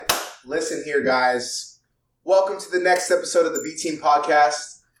Listen here, guys. Welcome to the next episode of the B Team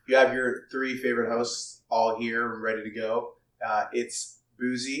Podcast. You have your three favorite hosts all here and ready to go. It's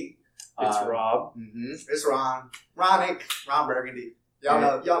Boozy. It's Rob. Mm-hmm. It's Ron. Ron Burgundy. Y'all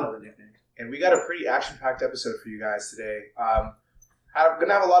know the nickname. And we got a pretty action-packed episode for you guys today. I'm going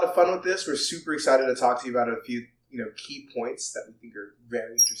to have a lot of fun with this. We're super excited to talk to you about a few key points that we think are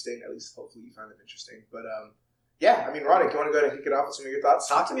very interesting. At least hopefully you find them interesting. But yeah, I mean, Ronnie, do you want to go ahead and kick it off with some of your thoughts?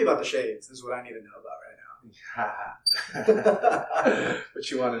 Talk to me about the shades. This is what I need to know about right now.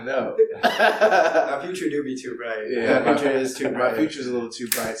 What you want to know? My future do be too bright. Yeah, my future is too bright. My future's a little too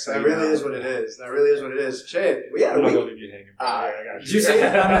bright. So that really is what it is. That really is what it is. Shit. We had a I'm not week. going to leave you hanging. Did you say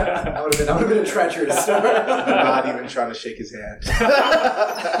that? That would have been a treacherous start. Not even trying to shake his hand.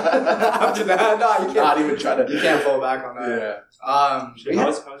 After that, no, you can't. Not even trying to. You can't fall back on that. Yeah. How's your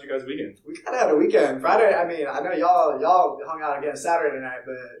guys' weekend? We kind of had a weekend. Friday. I mean, I know y'all hung out again Saturday night,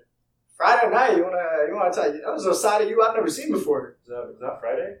 but Friday night, you wanna tell you that was a side of you I've never seen before. Was that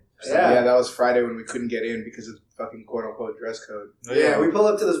Friday? Yeah, that was Friday when we couldn't get in because of fucking quote unquote dress code. Oh, yeah, we pull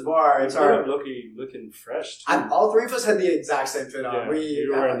up to this bar. It's our looking fresh. Too. all three of us had the exact same fit on. Yeah, we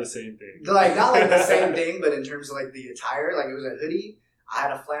were wearing the same thing. Like not like the same thing, but in terms of like the attire, like it was a hoodie. I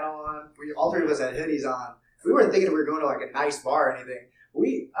had a flannel on. All three of us had hoodies on. We weren't thinking we were going to like a nice bar or anything.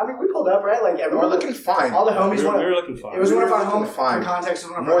 We pulled up, right? Like everyone we were looking fine. All the homies we were looking fine. It was one of our home fine. For context,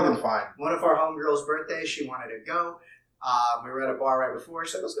 it was more than fine. One of our homegirls' birthdays. She wanted to go. We were at a bar right before.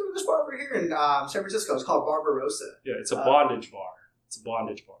 She said, "Let's go to this bar over here in San Francisco. It's called Barbarossa." Yeah, it's a bondage bar. It's a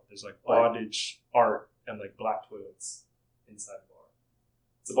bondage bar. There's like bondage art and like black toilets inside the bar.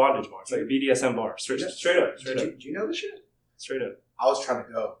 It's a bondage bar. It's like a BDSM bar. Straight up. Do you know this shit? Straight up. I was trying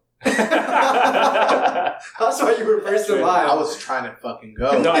to go. That's why you were first in line. I was trying to fucking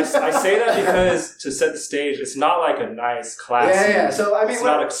go. No, I say that because to set the stage, it's not like a nice, classy. Yeah. So I mean, it's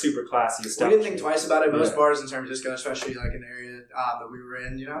not a super classy we establishment. didn't think twice about it. Most bars in San Francisco, especially like an area that we were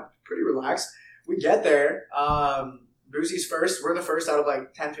in, pretty relaxed. We get there. Boozy's first. We're the first out of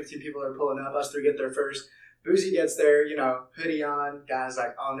like 10, 15 people that are pulling up. Us three get there first. Boozy gets there, hoodie on. Guy's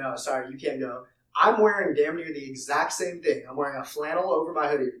like, "Oh no, sorry, you can't go." I'm wearing damn near the exact same thing. I'm wearing a flannel over my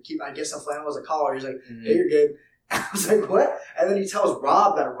hoodie. I guess a flannel as a collar. He's like, "Hey, you're good." I was like, "What?" And then he tells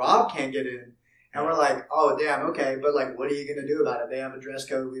Rob that Rob can't get in. And we're like, "Oh, damn, okay. But like, what are you going to do about it? They have a dress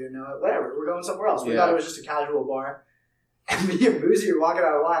code. We didn't know it. Whatever. We're going somewhere else." We thought it was just a casual bar. And me and Boozy are walking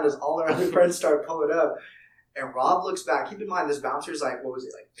out of line as all our other friends start pulling up. And Rob looks back. Keep in mind, this bouncer's like, what was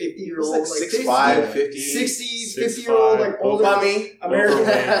it, like 50-year-old? Like 6'5", 50. 50-year-old, like older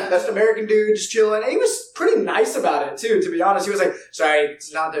American dude just chilling. And he was pretty nice about it, too, to be honest. He was like, "Sorry,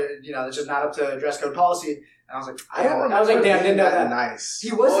 it's not it's just not up to dress code policy." And I was like, I was like, damn, didn't know that. Nice.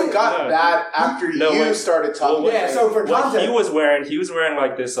 He wasn't. Well, it got bad after you started talking. Yeah, so for context. He was wearing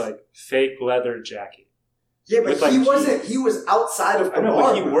like this like fake leather jacket. Yeah, but he wasn't. He was outside of the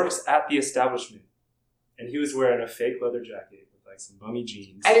bar. But he works at the establishment. And he was wearing a fake leather jacket with like some bummy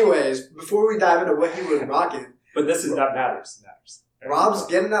jeans. Anyways, before we dive into what he was rocking. But that matters. Rob's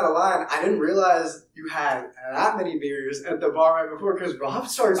getting out of line. I didn't realize you had that many beers at the bar right before because Rob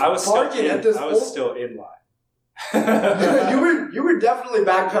starts barking at this. I was still in line. you were definitely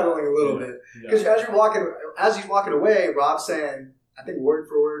backpedaling a little bit because as he's walking away, Rob's saying, I think word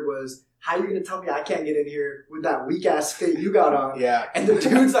for word was, "How are you going to tell me I can't get in here with that weak-ass fit you got on?" Yeah. And the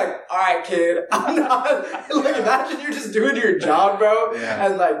dude's like, "All right, kid, I'm not." Like, imagine you're just doing your job, bro. Yeah.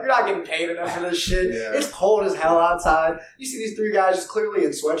 And, like, you're not getting paid enough for this shit. Yeah. It's cold as hell outside. You see these three guys just clearly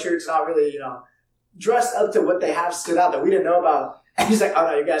in sweatshirts, not really, dressed up to what they have stood out that we didn't know about. And he's like, "Oh,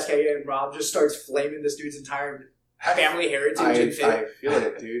 no, you guys can't get in." Rob just starts flaming this dude's entire family heritage and fit. I feel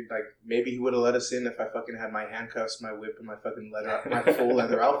it, dude. Like, maybe he would have let us in if I fucking had my handcuffs, my whip, and my fucking my full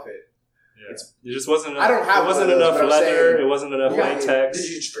leather outfit. Yeah. It just wasn't enough. I don't have it wasn't one of those, enough leather. It wasn't enough latex. Did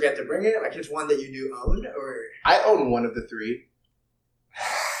you just forget to bring it? Like, it's one that you do own? Or I own one of the three.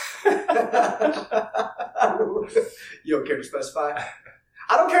 You don't care to specify?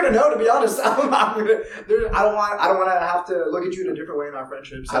 I don't care to know, to be honest. I don't want to have to look at you in a different way in our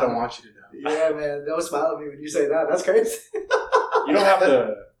friendship. So. I don't want you to know. Yeah, man. Don't smile at me when you say that. That's crazy. You don't have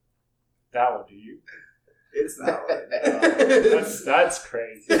that one, do you? It's that one. That's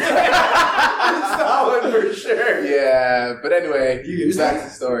crazy. It's that one for sure. Yeah, but anyway, you used back to the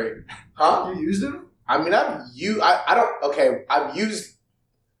story. Huh? You used him? I mean, I've used.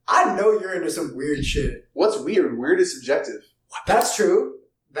 I know you're into some weird shit. What's weird? Weird is subjective. That's true.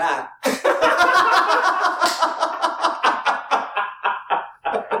 That.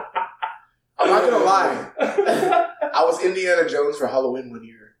 I'm not gonna lie. I was Indiana Jones for Halloween one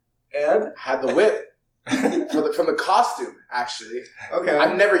year. And? Had the whip from the costume. actually. Okay.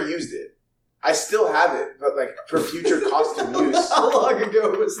 I've never used it. I still have it, but like for future costume use. How long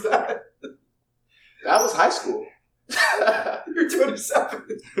ago was that? That was high school. You're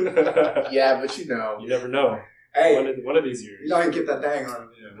 27. Yeah, but you know. You never know. Hey, one of these years. you know how you get that dang on.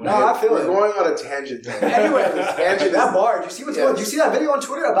 Yeah, No, I feel We're it. going on a tangent. Though. Anyway, tangent that bar. Do you see what's going on? Do you see that video on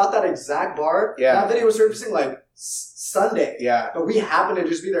Twitter about that exact bar? Yeah. That video was surfacing like Sunday. Yeah. But we happened to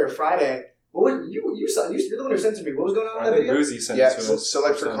just be there Friday. What was, you saw, you're the one who sent it to me. What was going on in I that think video? Boozy sent Yeah, it to us. so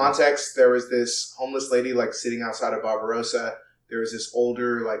like for context, there was this homeless lady like sitting outside of Barbarossa. There was this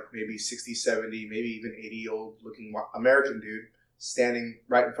older, like maybe 60, 70, maybe even 80-year-old looking American dude standing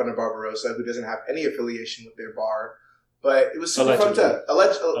right in front of Barbarossa who doesn't have any affiliation with their bar. But it was super fucked up.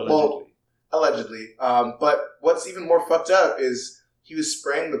 Allegedly. But what's even more fucked up is he was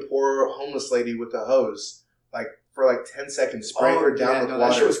spraying the poor homeless lady with a hose, like for like 10 seconds, spraying her down with water.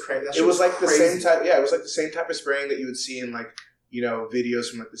 That shit was crazy. It was like the same type. Yeah, it was like the same type of spraying that you would see in like videos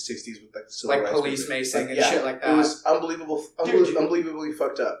from like the 60s with like the civil rights police movement. macing and shit like that. It was unbelievable, Dude, unbelievably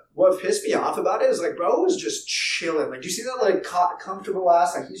fucked up. What pissed me off about it is like, bro was just chilling. Like, do you see that like comfortable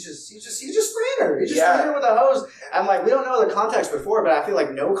ass? Like, he's just spraying her. He's just spraying her with a hose. And like, we don't know the context before, but I feel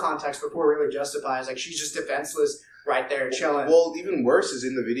like no context before really justifies. Like, she's just defenseless right there chilling. Well, even worse is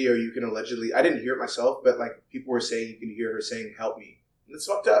in the video. You can allegedly. I didn't hear it myself, but like people were saying, you can hear her saying, "Help me." And it's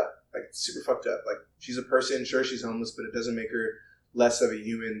fucked up. Like super fucked up. Like she's a person. Sure, she's homeless, but it doesn't make her less of a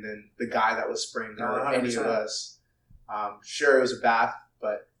human than the guy that was spraying her or any of us. Sure, it was a bath,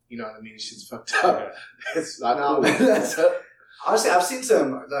 but you know what I mean? Shit's fucked up. It's not cool. Honestly, I've seen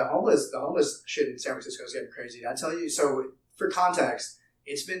the homeless shit in San Francisco is getting crazy. I tell you, so for context,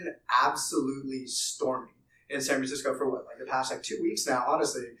 it's been absolutely storming in San Francisco for what, like the past like 2 weeks now,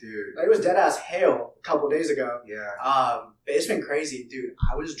 honestly. Dude. Like, it was dead ass hail a couple days ago. Yeah. But it's been crazy, dude.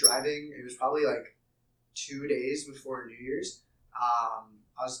 I was driving, it was probably like 2 days before New Year's.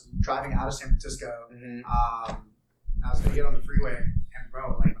 I was driving out of San Francisco. Mm-hmm. I was gonna get on the freeway, and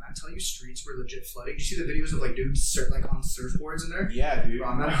bro, like when I tell you streets were legit flooding, you see the videos of like dudes like on surfboards in there? Yeah, dude. Bro,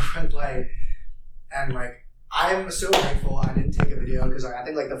 I'm at a red light, and like I'm so grateful I didn't take a video because like, I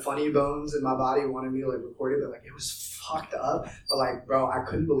think like the funny bones in my body wanted me to like record it, but like it was fucked up. But like, bro, I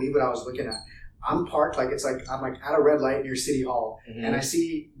couldn't believe what I was looking at. I'm parked like I'm like at a red light near City Hall, and I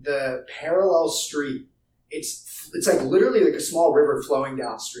see the parallel street. It's like literally like a small river flowing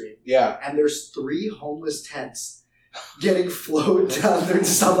downstream. Yeah. And there's 3 homeless tents getting flowed down there to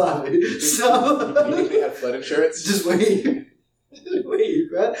Salami. So You think they have flood insurance? just wait. Just wait,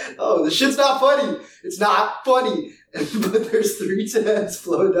 bro. Oh, the shit's not funny. It's not funny. But there's 3 tents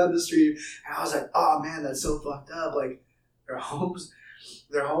flowing down the stream. And I was like, oh man, that's so fucked up. Like their homes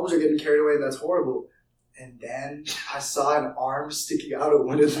are getting carried away, and that's horrible. And then I saw an arm sticking out of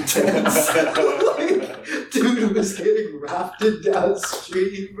one of the tents. Like, dude was getting rafted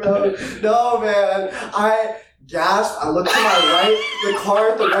downstream, bro. No, man. I gasped. I looked to my right, the car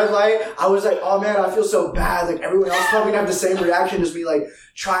at the red light. I was like, oh, man, I feel so bad. Like, everyone else probably gonna have the same reaction as me, like,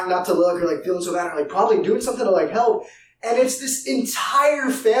 trying not to look or, like, feeling so bad or, like, probably doing something to, like, help. And it's this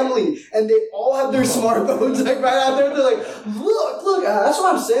entire family, and they all have their smartphones like right out there. They're like, look. That's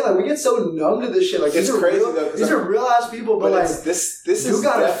what I'm saying. Like we get so numb to this shit. Like it's crazy though. These are real ass people, but like this you is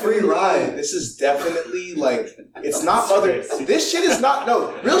got a free ride. This is definitely like it's not mother. This shit is not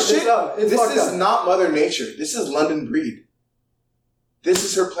real shit. This is not Mother Nature. This is London Breed. This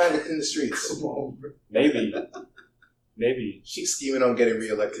is her plan to clean the streets. Maybe she's scheming on getting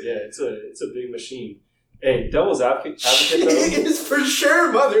reelected. Yeah, it's a big machine. Hey, devil's advocate though. It is for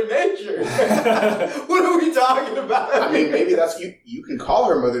sure Mother Nature. What are we talking about? I mean, maybe that's you can call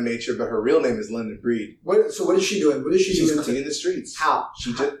her Mother Nature, but her real name is London Breed. So what is she doing? What is she doing? She's cleaning the streets. How?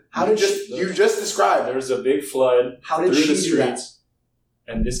 You just described. There was a big flood through the streets,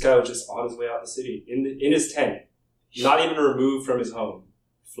 and this guy was just on his way out of the city in his tent, not even removed from his home,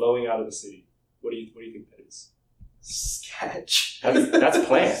 flowing out of the city. What do you think that is? Sketch. That's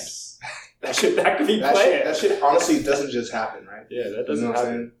planned. That could be planned. That shit honestly doesn't just happen, right? Yeah, that doesn't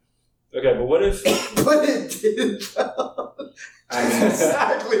happen. Okay, but what if... But it did, though. That's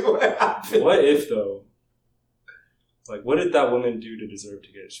exactly what happened. What if, though? Like, what did that woman do to deserve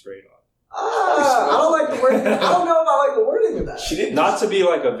to get sprayed on? I don't like the wording. I don't know if I like the wording of that. She didn't. Not to be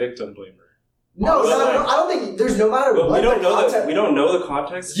like a victim blamer. No, I don't think there's no matter but what. We don't know the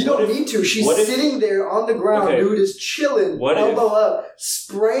context. You don't need to. She's sitting there on the ground, dude, is chilling, elbow up,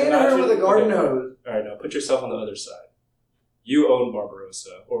 spraying her with a garden hose. All right, now put yourself on the other side. You own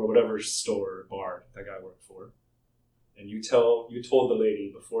Barbarossa or whatever store or bar that guy worked for, and you told the lady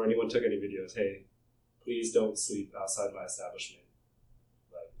before anyone took any videos, hey, please don't sleep outside my establishment,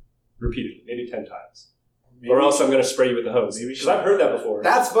 like repeatedly, maybe 10 times. or else I'm going to spray you with the hose. Maybe Because I've heard that before.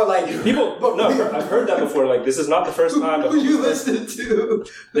 I've heard that before. Like, this is not the first time. Who you listened to?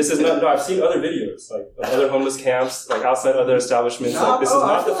 This is not. No, I've seen other videos, like of other homeless camps, like outside other establishments. This is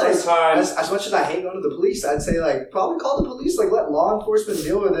not the first time. As much as I hate going to the police, I'd say like probably call the police. Like let law enforcement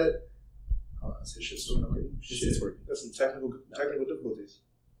deal with it. Oh, that's his shit's still not working. It's working. Got some technical difficulties.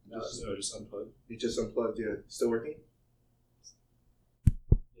 No, just unplugged. You just unplugged. Yeah, still working.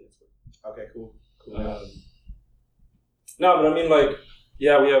 Yeah, it's working. Okay, cool. No, but I mean, like,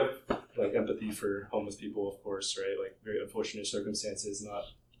 yeah, we have like empathy for homeless people, of course, right? Like, very unfortunate circumstances, not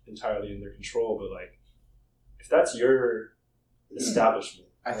entirely in their control, but like, if that's your establishment,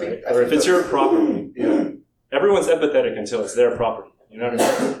 or if it's your property, everyone's empathetic until it's their property. You know what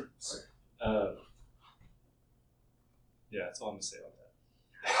I mean? Yeah, that's all I'm gonna say about that.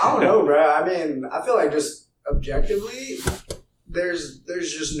 I don't know, bro. I mean, I feel like just objectively, there's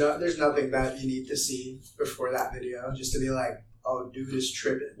nothing that you need to see before that video just to be like, oh, dude is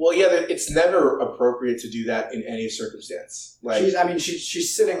tripping. Well, yeah, it's never appropriate to do that in any circumstance. Like,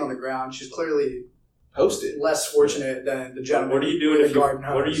 she's sitting on the ground. She's clearly posted less fortunate than the gentleman. What are you doing if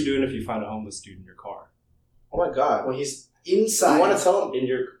you find a homeless dude in your car? Oh my God! Well, he's inside. You want to tell him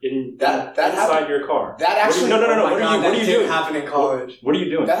inside your car? That actually no. Oh What are you doing? Happen in college. What are you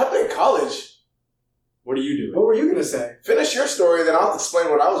doing? That happened in college. What are you doing? What were you gonna say? Finish your story, then I'll explain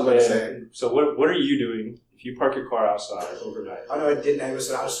what I was going to say. So what are you doing if you park your car outside overnight? Oh no, I didn't. I was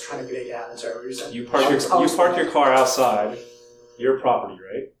trying to make it happen. Sorry, what were you saying? You park your car outside your property,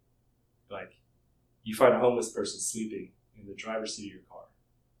 right? Like, you find a homeless person sleeping in the driver's seat of your car.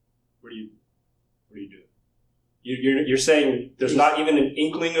 What are you doing? You're saying there's not even an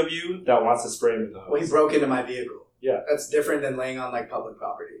inkling of you that wants to spray him with the hose. Well, he broke into my vehicle. Yeah. That's different than laying on like public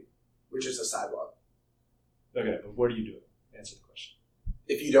property, which is a sidewalk. Okay, but what are you doing? Answer the question.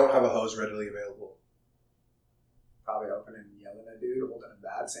 If you don't have a hose readily available. Probably opening and yelling at a dude, holding him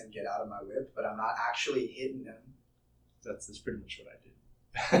bad, saying get out of my whip, but I'm not actually hitting him. That's pretty much what I did.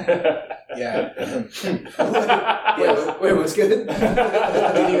 Yeah. Wait, what's good?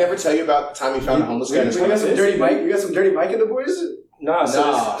 Did he never tell you about the time he found a homeless guy? You got some dirty Mike? You got some dirty Mike in the boys? No.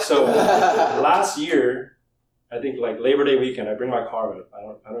 So last year, I think like Labor Day weekend, I bring my car up. I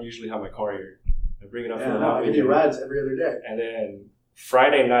don't usually have my car here. I bring it up for the I give you rides every other day. And then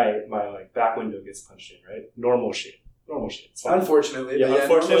Friday night, my like back window gets punched in. Right, normal shit. It's fine. Unfortunately,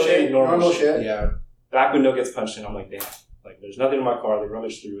 normal shit. Yeah. Back window gets punched in. I'm like, damn. Like, there's nothing in my car. They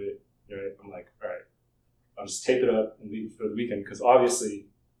rummage through it. Right? I'm like, all right, I'll just tape it up and leave for the weekend because obviously,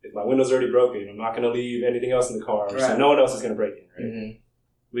 if my window's already broken, I'm not going to leave anything else in the car, so no one else is going to break in. Right? Mm-hmm.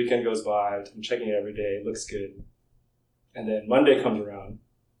 Weekend goes by. I'm checking it every day. It looks good. And then Monday comes around,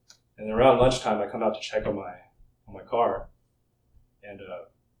 and then around lunchtime, I come out to check on my car, and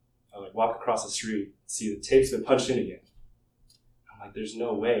I like walk across the street, see the tape's been punched in again. I'm like, there's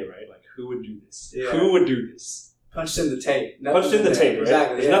no way, right? Like, who would do this? Yeah. Who would do this? Punched in the tape. Punched in the tape, right?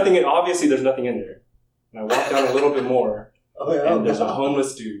 Exactly. There's nothing in, obviously there's nothing in there. And I walk down a little bit more, and there's a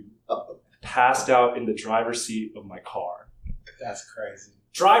homeless dude passed out in the driver's seat of my car. That's crazy.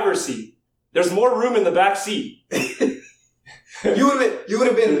 Driver's seat. There's more room in the back seat. You would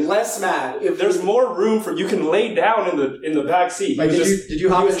have been less mad if there's more room for you can lay down in the back seat. Like, did you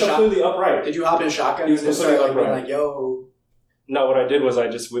hop in completely upright? Did you hop in shotgun? He was completely upright. Like, yo. No, what I did was I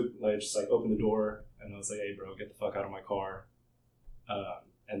just opened the door and I was like, hey bro, get the fuck out of my car.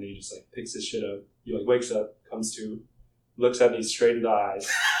 And then he just like picks his shit up. He like wakes up, comes to, looks at me straight in the eyes,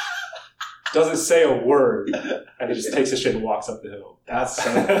 doesn't say a word, and he just takes his shit and walks up the hill. That's so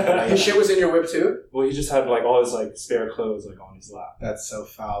funny. His shit was in your whip too? Well, he just had like all his like spare clothes like on his lap. That's so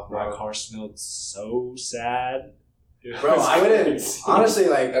foul, bro. My car smelled so sad. Bro, I wouldn't, honestly,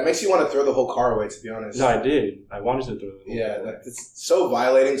 like... That makes you want to throw the whole car away, to be honest. No, I did. I wanted to throw the whole car away. It's so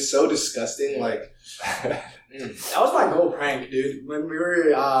violating, so disgusting, like... That was my goal prank, dude. When we were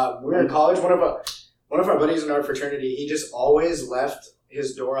in college, one of our buddies in our fraternity, he just always left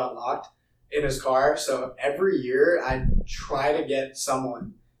his door unlocked in his car. So every year, I try to get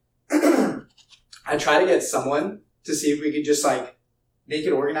someone to see if we could just like make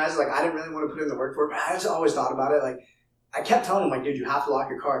it organized. Like, I didn't really want to put in the work for it, but I just always thought about it. Like, I kept telling him, like, dude, you have to lock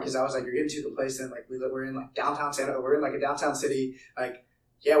your car, because I was like, you're getting to the place, and like we're in like downtown we're in like a downtown city. Like,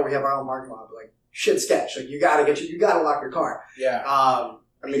 yeah, we have our own parking lot, but like, shit sketch. Like, you gotta lock your car. Yeah. I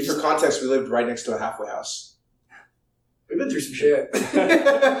mean, for context, we lived right next to a halfway house. We've been through some shit.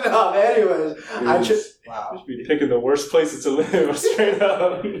 No, but anyways, wow. Just be picking the worst places to live, straight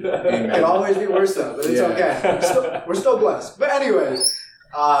up. It can always be worse though, but it's okay. We're still blessed. But anyways,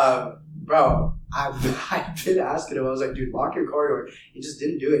 bro, I did ask him. I was like, dude, lock your car door. He just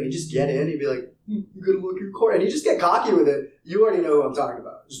didn't do it. He'd just get in. He'd be like, You gotta look your car. And you just get cocky with it. You already know who I'm talking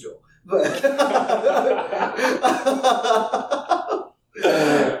about. It's Joel. But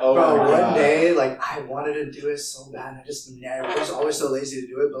one day, like, I wanted to do it so bad. I just never, I was always so lazy to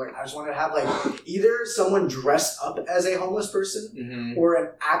do it. But like, I just wanted to have like either someone dressed up as a homeless person or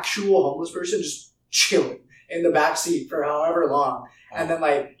an actual homeless person just chilling in the back seat for however long. And then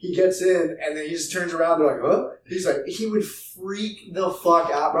like he gets in and then he just turns around and they're like, huh? He's like, he would freak the fuck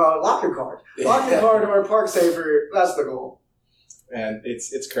out, bro. Lock your car. Lock your car to our park safer. That's the goal. And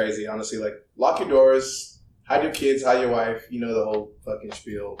it's crazy, honestly. Like, lock your doors, hide your kids, hide your wife. You know the whole fucking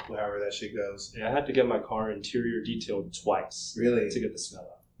spiel, however that shit goes. Yeah, I had to get my car interior detailed twice. Really? To get the smell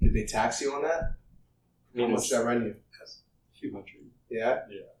out. Did they tax you on that? How much did that run you? A few hundred. Yeah?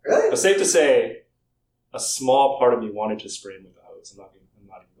 Yeah. Really? But safe to say, a small part of me wanted to spray him with a hose. I'm not even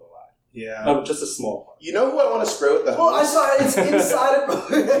gonna lie. Yeah. Just a small part. You know who I want to spray with the hose? Well, I saw it. It's inside of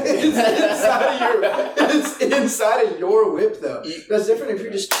it's inside of your whip, though. That's different if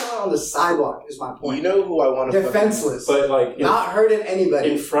you're just chilling on the sidewalk. Is my point. You know who I want to defenseless, but like not hurting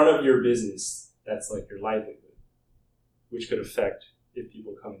anybody in front of your business. That's like your livelihood, which could affect if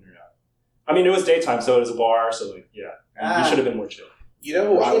people come in or out. I mean, it was daytime, so it was a bar. So like, yeah, you should have been more chill. You know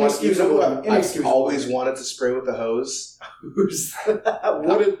who I want? You know who I've always inexcusable. wanted to spray with the hose? Who's that?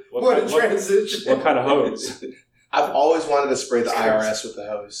 What a transition. What kind of hose? I've always wanted to spray the IRS with the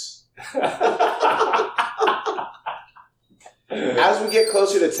hose. As we get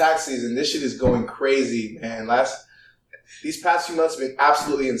closer to tax season, this shit is going crazy, man. These past few months have been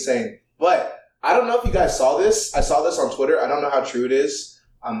absolutely insane. But I don't know if you guys saw this. I saw this on Twitter. I don't know how true it is.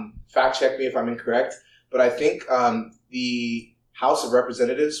 Fact check me if I'm incorrect. But I think the House of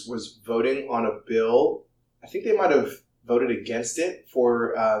Representatives was voting on a bill. I think they might have voted against it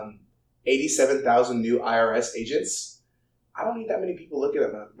for 87,000 new IRS agents. I don't need that many people looking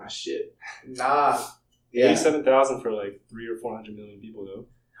at my shit. Nah. Yeah. 87,000 for like 300 or 400 million people, though.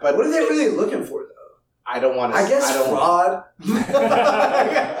 But what are they really looking for, though? I don't want to. I guess fraud.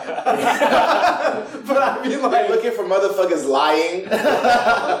 But I mean, like, they're looking for motherfuckers lying,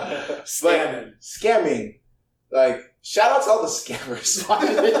 scamming. Like, shout out to all the scammers.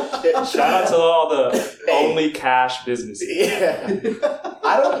 Shout out to all the only cash businesses. Yeah.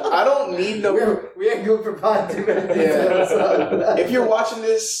 I don't need no. We ain't good for pod too many. Yeah. If you're watching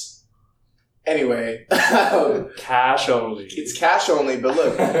this. Anyway, cash only. It's cash only, but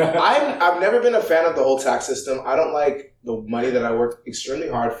look, I've never been a fan of the whole tax system. I don't like the money that I work extremely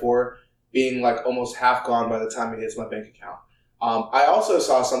hard for being like almost half gone by the time it hits my bank account. I also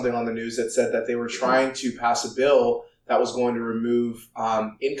saw something on the news that said that they were trying to pass a bill that was going to remove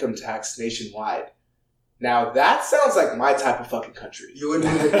income tax nationwide. Now that sounds like my type of fucking country. You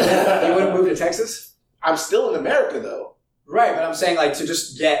wouldn't move to Texas? I'm still in America though. Right, but I'm saying like to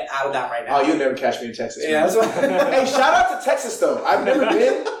just get out of that right now. Oh, you'll never catch me in Texas. Yeah, that's what. Hey, shout out to Texas though. I've never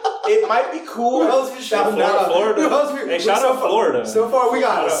been. It might be cool. Who else we shouting out? Florida. Hey, shout out Florida. So far we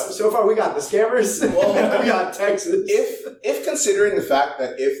got the scammers. Well, we got Texas. If considering the fact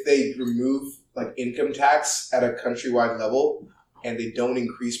that if they remove like income tax at a countrywide level and they don't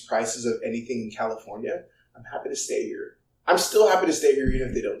increase prices of anything in California, I'm happy to stay here. I'm still happy to stay here even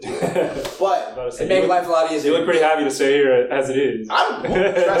if they don't do it. But it makes life a lot easier. You look pretty happy to stay here as it is. Trust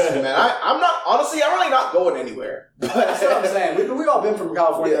me, man. I'm not, honestly, I'm really not going anywhere. But that's what I'm saying. We've all been from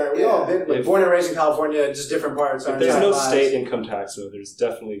California. We've all been born and raised in California, just different parts. If there's no state income tax, though, there's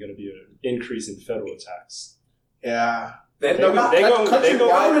definitely going to be an increase in federal tax. Yeah.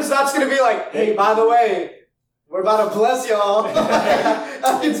 Government's not going to be like, hey, by the way, we're about to bless y'all.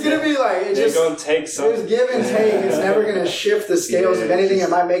 It's going to be like, they're going to take some. There's give and take. It's never going to shift the scales. If anything, it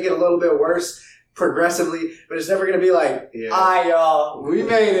might make it a little bit worse progressively, but it's never going to be like, y'all, we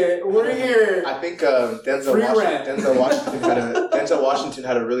made it. We're here. I think Denzel Washington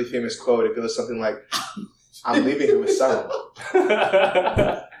had a really famous quote. It goes something like, I'm leaving here with some.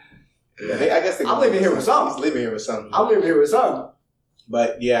 I guess I'm leaving here with some. He's leaving here with some. I'm leaving here with some.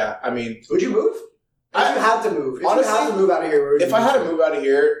 But yeah, I mean, would you move? If you had to move, honestly, you had to move out of here, if I had to move out of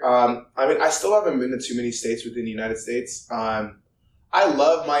here, I mean, I still haven't been to too many states within the United States. I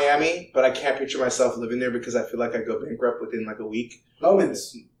love Miami, but I can't picture myself living there because I feel like I go bankrupt within like a week.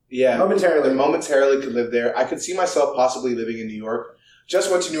 Yeah. Momentarily could live there. I could see myself possibly living in New York.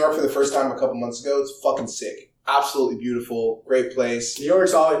 Just went to New York for the first time a couple months ago. It's fucking sick. Absolutely beautiful. Great place. New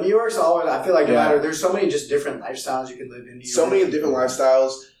York's always, I feel like no matter, there's so many just different lifestyles you can live in New York. So many different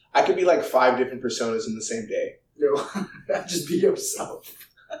lifestyles. I could be like 5 different personas in the same day. Just be yourself.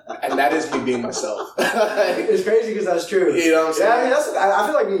 And that is me being myself. It's crazy because that's true. You know what I'm saying? Yeah, I mean, I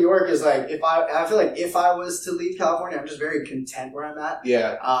feel like New York is like, I feel like if I was to leave California, I'm just very content where I'm at.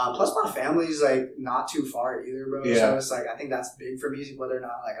 Yeah. Plus my family's like not too far either, bro. Yeah. So it's like, I think that's big for me, whether or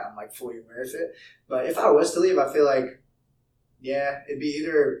not like I'm like fully aware of it. But if I was to leave, I feel like, yeah, it'd be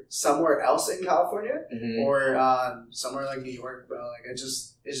either somewhere else in California or somewhere like New York, bro. Like it's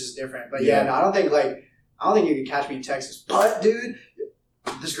just different. But yeah, no, I don't think you can catch me in Texas. But dude,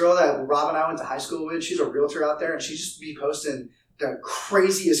 this girl that Rob and I went to high school with, she's a realtor out there, and she just be posting the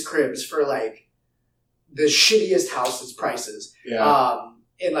craziest cribs for like the shittiest houses prices. Yeah.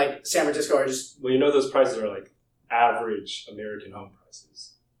 In like San Francisco or just. Well, you know those prices are like average American home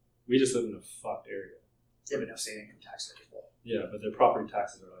prices. We just live in a fucked area. Yeah, but no state income tax there as well. Yeah, but their property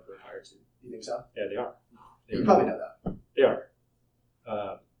taxes are like way higher too. You think so? Yeah, they are. You probably know that. They are.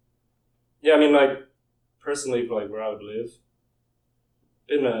 Yeah, I mean, like personally, for like where I would live,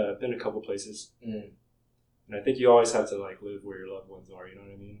 been a couple places, and I think you always have to like live where your loved ones are. You know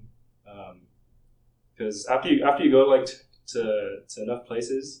what I mean? Because after you go like to enough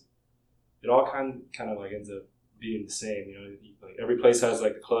places, it all kind of like ends up being the same. You know, like every place has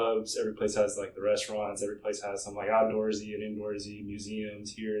like the clubs, every place has like the restaurants, every place has some like outdoorsy and indoorsy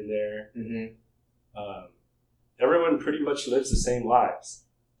museums here and there. Everyone pretty much lives the same lives.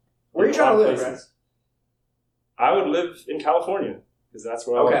 Where are you trying to live, Brent? I would live in California because that's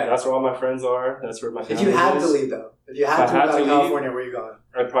where that's where all my friends are. That's where my family is. If you had to leave, though, if you had to leave out of California, where are you going?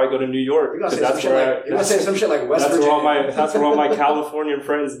 I'd probably go to New York. You're gonna say some shit like West Virginia. That's where all my Californian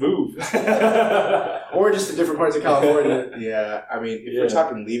friends move. Or just to different parts of California. Yeah, I mean, if we're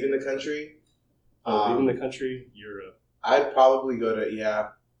talking leaving the country, leaving the country, Europe. I'd probably go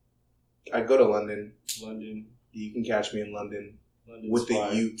to I'd go to London. London. You can catch me in London. London's with the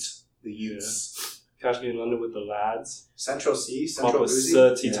fine. Utes. The Utes. Yeah. Catch me in London with the lads. Central C, Central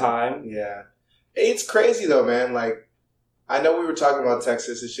Boozy. Time. Yeah. It's crazy though, man. Like, I know we were talking about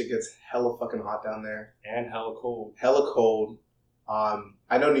Texas. This shit gets hella fucking hot down there. And hella cold. Hella cold.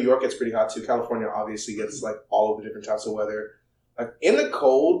 I know New York gets pretty hot too. California obviously gets like all of the different types of weather. Like in the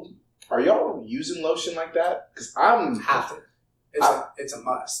cold, are y'all using lotion like that? Because I'm have to. It's a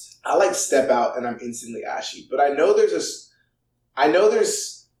must. I like step out and I'm instantly ashy. But I know there's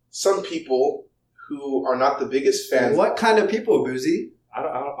some people who are not the biggest fans. What kind of people, Boozy?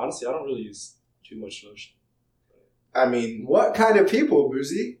 Honestly, I don't really use too much lotion. I mean, what kind of people,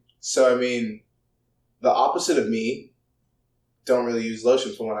 Boozy? So I mean, the opposite of me don't really use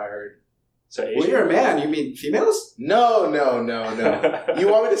lotion from what I heard. So Asian? Well, you're a man. You mean females? No. You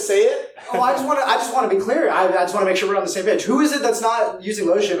want me to say it? Oh, I just want to be clear. I just want to make sure we're on the same page. Who is it that's not using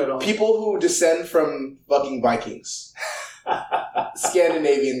lotion at all? People who descend from fucking Vikings,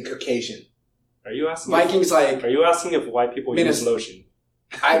 Scandinavian, Caucasian. Are you asking? Vikings Are you asking if white people use lotion?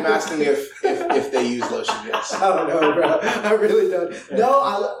 I'm asking if they use lotion. Yes. I don't know, bro. I really don't. Yeah.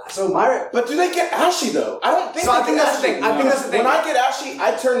 No, But do they get ashy though? I don't think. So I think that's the thing. I think that's the thing. When I get ashy,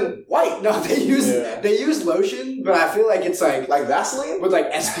 I turn white. No, they use lotion, but I feel like it's like Vaseline with like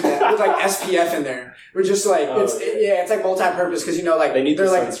SPF in there. We're just like it's like multi-purpose because they need they're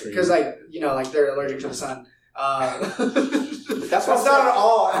the like sunscreen because like they're allergic to the sun. That's not at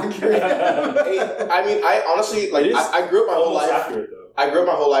all accurate. I mean, I honestly I grew up my whole life. Accurate, though. I grew up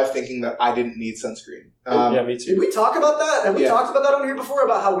my whole life thinking that I didn't need sunscreen. Yeah, me too. Did we talk about that? Have we talked about that on here before?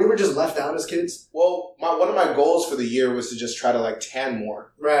 About how we were just left out as kids? Well, one of my goals for the year was to just try to tan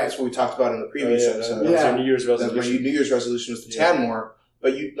more. Right. That's what we talked about in the previous episode. That was your New Year's resolution. My New Year's resolution was to tan more.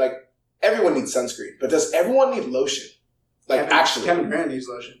 But everyone needs sunscreen. But does everyone need lotion? Kevin Durant needs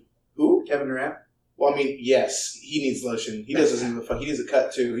lotion. Who? Kevin Durant. Well, I mean, yes, he needs lotion. He doesn't give a fuck. He needs a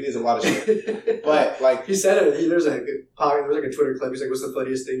cut too. He needs a lot of shit. But he said it. There's like a Twitter clip. He's like, "What's the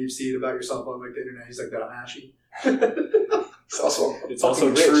funniest thing you've seen about yourself on the internet?" He's like, "That I'm ashy." It's also true.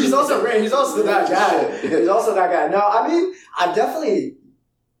 He's also rich. He's also that guy. He's also that guy. No, I mean, I've definitely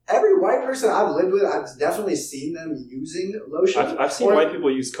every white person I've lived with, I've definitely seen them using lotion. I've seen white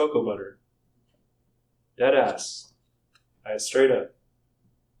people use cocoa butter. Dead ass. Straight up.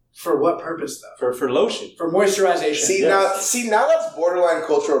 For what purpose, though? For lotion. For moisturization. Now that's borderline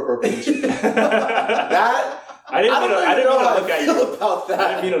cultural appropriation. That I didn't mean to look at you about that. I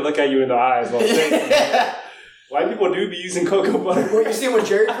didn't mean to look at you in the eyes while saying that. White people do be using cocoa butter. What, you seen what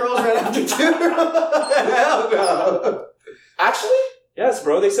Jerry curls right after too? Hell no. Actually? Yes,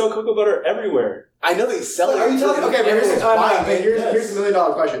 bro. They sell cocoa butter everywhere. I know they sell it. Are you talking? Okay, but here's the $1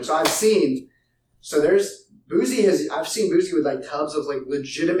 million question. So I've seen Boozy with tubs of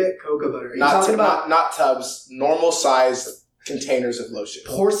legitimate cocoa butter. Not tubs, normal sized containers of lotion.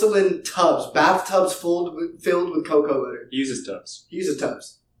 Porcelain tubs, bathtubs filled with cocoa butter. He uses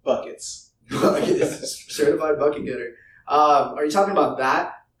tubs. Buckets. Certified bucket getter. Are you talking about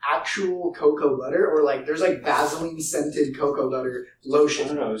that actual cocoa butter, or like there's like Vaseline scented cocoa butter lotion? I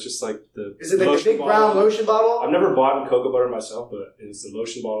don't know. It's just like the. Is it like the big brown lotion bottle? I've never bought cocoa butter myself, but it's the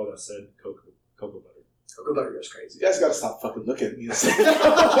lotion bottle that said cocoa butter. Cocoa butter goes crazy. You guys gotta stop fucking looking at me. I'm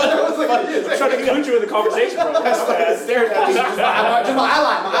trying to include you in the conversation, bro. That's staring at me. My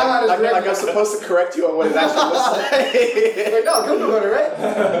eyeline is like I'm supposed to correct you on what it actually looks like. like, no, cocoa butter, right?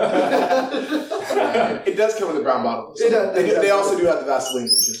 It does come in the brown bottle. So It does. they also do have the Vaseline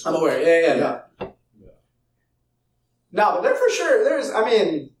version. I'm aware. Yeah. No, but they're for sure.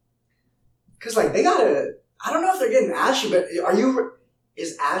 Because like they gotta. I don't know if they're getting ashy, but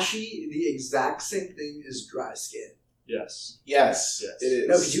is ashy the exact same thing as dry skin? Yes, it is.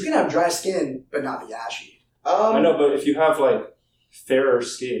 No, because you can have dry skin but not be ashy. I know, but if you have like fairer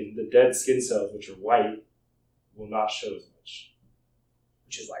skin, the dead skin cells, which are white, will not show as much.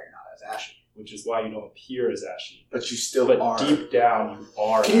 Which is why you're not as ashy. Which is why you don't appear as ashy. But you still But are. deep down, you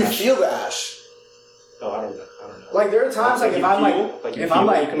are. Can you ashy. feel the ash? No, I don't know. Like there are times like if I'm like you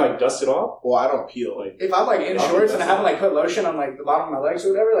can like dust it off. Well, I don't peel. Like if I'm like in shorts and I haven't like put lotion on like the bottom of my legs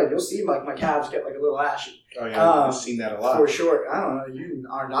or whatever, like you'll see like my calves get like a little ashy. Oh yeah, I've seen that a lot. For sure. I don't know. You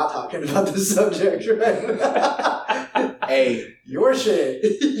are not talking about this subject, right? Hey, your shit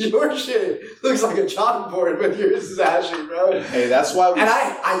looks like a chalkboard, but yours is ashy, bro. Hey, that's why.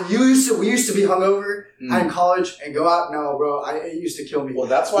 We used to be hungover in college and go out. No, bro, it used to kill me. Well,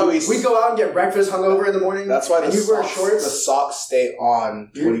 that's why we go out and get breakfast hungover in the morning. That's why you wear shorts. The socks stay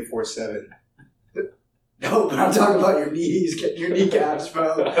on 24/7. No, but I'm talking about your knees, your kneecaps,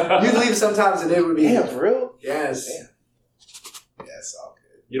 bro. You'd leave sometimes and it would be. Damn, for real? Yes. Damn. Yeah, it's all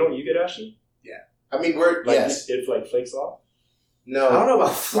good. You get ashy? Yeah. I mean, we're yes. It like flakes off. No, I don't know about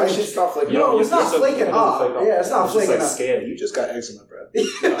my flaking. shit's not flaking. No, it's not flaking off. Yeah, it's not flaking like off. Scale. You just got eczema, bro.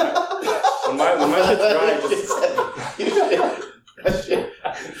 When my shit's dry, that shit.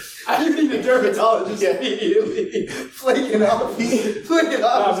 You need a dermatologist immediately. Flaking off. Flaking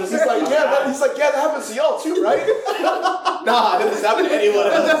off. He's like, that happens to y'all too, right? Nah, that doesn't happen to anyone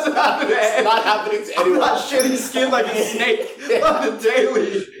else. That doesn't happen to It's not happening to anyone. I'm not shedding skin like a snake on the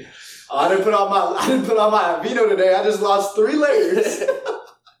daily. Oh, I didn't put on my Aveeno today. I just lost 3 layers.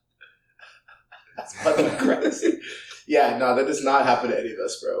 That's fucking crazy. Yeah, no, that does not happen to any of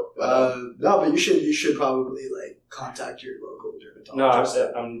us, bro. But, no, but you should probably like contact your local dermatologist.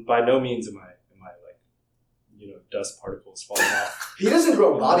 No, I'm by no means am I like dust particles falling off. He doesn't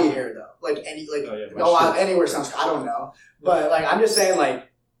grow body hair though. Like anywhere sounds. I don't know, but like I'm just saying, like,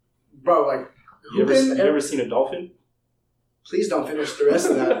 bro, like you ever seen a dolphin? Please don't finish the rest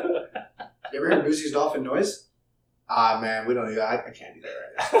of that. You ever heard Boosie's dolphin noise? Man, we don't do that. I can't do that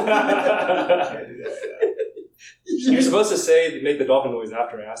right now. I can't do that right now. You're supposed to make the dolphin noise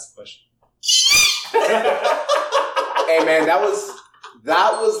after I ask the question. Hey man, that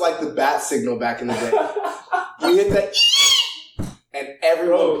was like the bat signal back in the day. You hit that, and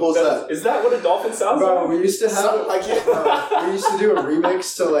everyone pulls up. Is that what a dolphin sounds like? Bro, we used to have we used to do a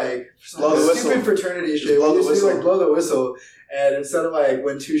remix to like blow the whistle. Stupid fraternity shit. We used to do like blow the whistle, and instead of like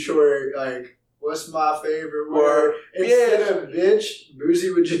when Too Short like. What's my favorite word? Instead of bitch,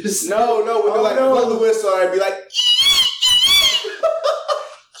 Boozy would just... No, we'd be like, blow the whistle, and I'd be like...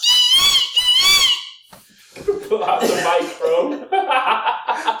 Pull out the mic, bro.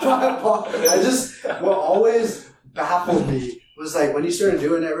 What always baffled me was like, when he started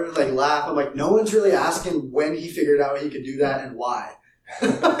doing it, everyone would like laugh. I'm like, no one's really asking when he figured out he could do that and why.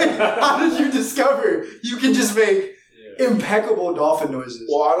 How did you discover you can just make... impeccable dolphin noises?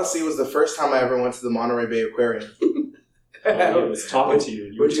 Well, honestly, it was the first time I ever went to the Monterey Bay Aquarium. It was talking to you,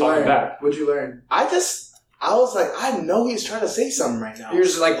 and you were talking back. What'd you learn? I was like, I know he's trying to say something right now. You're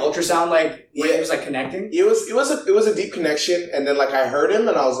just like ultrasound, like when he was like connecting. It was a deep connection, and then like I heard him,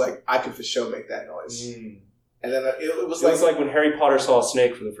 and I was like, I could for sure make that noise. And then it was like when Harry Potter saw a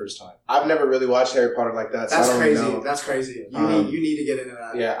snake for the first time. I've never really watched Harry Potter like that. That's so I don't crazy. know. That's crazy. You need to get into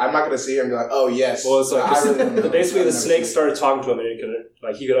that. Yeah, I'm not gonna sit here and be like, oh yes. Well, it's like basically the snake started. started talking to him,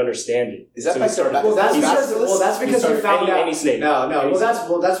 and he could understand it. Is that so like that's because you found out any snake? No.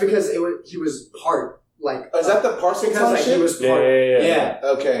 That's because he was part. Like, is that the parcel because like, he was part. Yeah.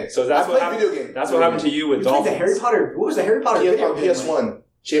 Okay, so that's what happened. Video game. That's what happened to you with dolphins. The Harry Potter. What was the Harry Potter video game? PS1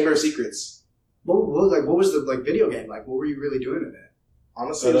 Chamber of Secrets. What was the like video game like? What were you really doing in it?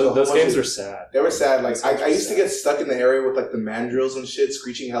 Honestly, those games were sad. They were sad. Like I used to get stuck in the area with like the mandrills and shit,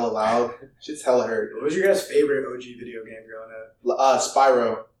 screeching hella loud. Shit's hella hurt. What was your guys' favorite OG video game growing up?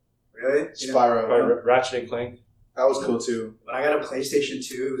 Spyro. Really? Spyro. Ratchet and Clank. That was cool too. When I got a PlayStation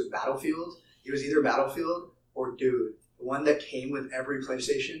 2, it was Battlefield. It was either Battlefield or Dude. the one that came with every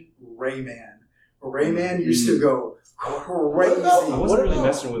PlayStation, Rayman. Rayman used to go crazy. I wasn't really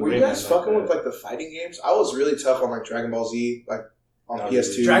messing with Were you Rayman guys like fucking that. with like the fighting games? I was really tough on like Dragon Ball Z, like on No,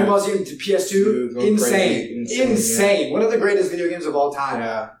 PS2. Dragon Ball Z to PS2, Dude, going insane. crazy. Insane. One of the greatest video games of all time.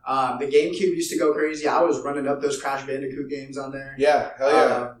 Yeah, The GameCube used to go crazy. I was running up those Crash Bandicoot games on there. yeah, hell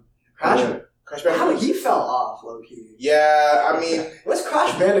yeah. Crash Crash How Bandicoot. he fell off, low key. Yeah, I mean, What's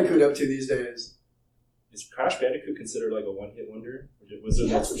Crash Bandicoot up to these days? Is Crash Bandicoot considered like a one-hit wonder? Or was it he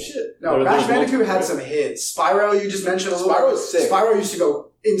had some multiple? shit. No, There Crash was Bandicoot multiple, had right? some hits. Spyro, you just mentioned a little. Spyro was sick. Spyro used to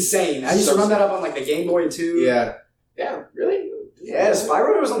go insane. I used to So run that sick. up on like the Game Boy too. Yeah, yeah, really. Yeah,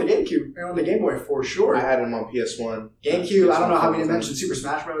 Spyro was on the GameCube and on the Game Boy for sure. I had him on PS1. GameCube. I don't know how we didn't PS1. mention Super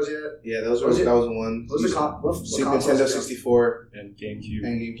Smash Bros. yet. Yeah, that was Was it- the one. What was the what Super consoles Nintendo was it? 64 And GameCube.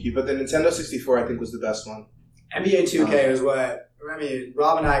 and GameCube, but the Nintendo 64 I think was the best one. NBA 2K is what. I mean,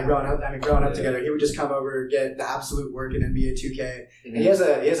 Rob and I growing up Yeah. together, he would just come over, get the absolute work in NBA 2K. And he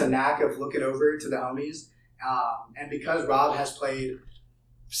Mm-hmm. has a knack of looking over to the homies. And because Rob has played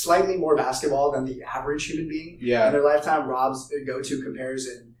slightly more basketball than the average human being in Yeah, their lifetime, Rob's go-to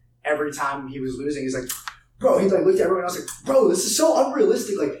comparison every time he was losing, he's like, bro, he like looked at everyone else like, bro, this is so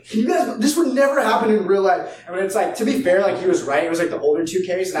unrealistic. Like, can you guys, this would never happen in real life. I mean, it's like, to be fair, like he was right. It was like the older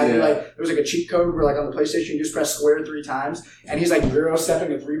 2Ks, and I knew Yeah. like there was like a cheat code where like on the PlayStation you just press square 3 times, and he's like Euro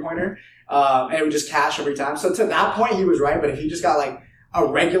stepping a 3-pointer, and it would just cash every time. So to that point, he was right. But if he just got like a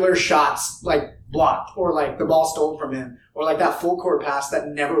regular shots like blocked, or like the ball stolen from him, or like that full court pass that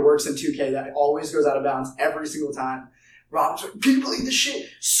never works in 2K that always goes out of bounds every single time. Rob's like, can you believe this shit?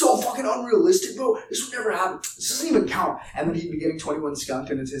 So fucking unrealistic, bro. This would never happen. This doesn't even count. And then he'd be getting 21 skunked,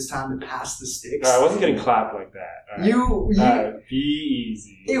 and it's his time to pass the sticks. All right, I wasn't getting clapped like that. All right. You All right, be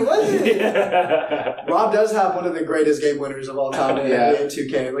easy. it wasn't. Yeah. Rob does have one of the greatest game winners of all time in Yeah. NBA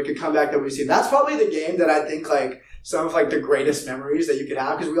 2K. Like a comeback that we've seen. That's probably the game that I think like some of like the greatest memories that you could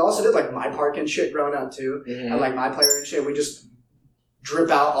have, because we also did like my park and shit growing up too, Mhm. and like my player and shit. We just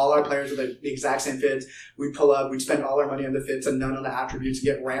drip out all our players with like, the exact same fits. We'd pull up, we'd spend all our money on the fits and none on the attributes,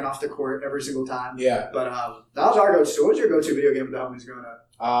 get ran off the court every single time. yeah. But that was our go-to. What was your go-to video game with the homies growing up?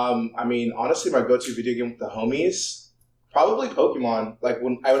 I mean, honestly, my go-to video game with the homies, probably Pokemon. Like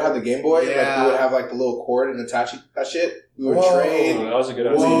when I would have the Game Boy, like Yeah. we would have like the little cord and attach that shit. We would Whoa. trade. Oh, that was a good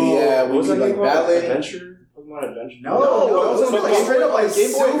Whoa. idea. Yeah, What was we'd that be game like called? battling. Adventure? Pokemon Adventure? No, that was like straight up like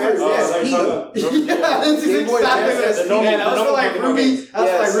Game Boy silver. Advance. Oh, Yeah, so you're talking about- yeah, this is Game Boy exactly Advance, what the normal- yeah, that was the for like normal Ruby. Pokemon. That's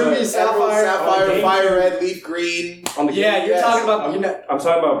Yes, like Ruby, Emerald, Sapphire. Sapphire, Game Fire Boy. Red, Leaf Green. On the Yeah, game? you're Yes. talking about. You know, I'm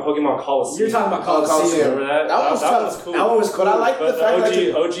talking about Pokemon Coliseum. you're talking about Coliseum. Coliseum. Remember that? That was that tough. was cool. That one was cool. But I like But the fact that I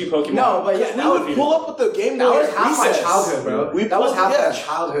could- OG Pokemon. No, but yeah, we that would was pull up with the Game Boy that was at half my recess. childhood, bro. We That was pulled- half yeah. my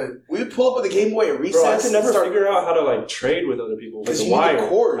childhood. We would pull up with the Game Boy at recess. Bro, I could never and start- figure out how to like trade with other people with Because the you need wire. the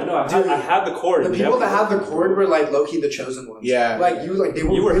cord. I know. Dude, I had the cord. The people that had the cord were like low key the chosen ones. Yeah. like you, like they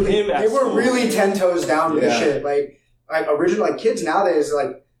were You were really, him at they were school. really 10 toes down with the Yeah. shit. Like original like kids nowadays,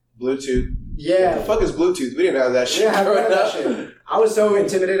 like Bluetooth. yeah. What the fuck is Bluetooth? We didn't have that shit. Yeah, I growing remember that up. shit. I was so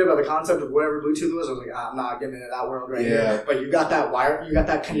intimidated by the concept of whatever Bluetooth was. I was like, I'm not getting into that world right Yeah. here. But you got that wire, you got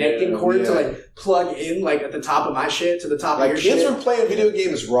that connecting Yeah, cord to yeah. like plug in like at the top of my shit to the top Like of your kids shit. were playing video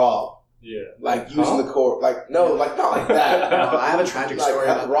games raw. Yeah. Like using Huh? the cord. Like no, like not like that. No, I have a tragic Like story.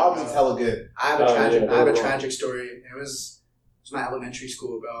 about Robin's that. hella good. I have a Oh, tragic. yeah, I have a bro. tragic story. It was my elementary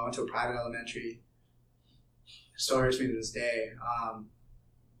school, bro. I went to a private elementary. It still hurts me to this day.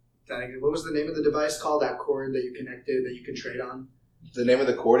 What was the name of the device called? That cord that you connected that you could trade on, The name of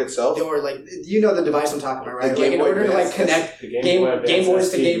the cord itself. or like you know the device I'm talking about, right? The Like Game in Boy order to like Advance. connect The Game Advance Boys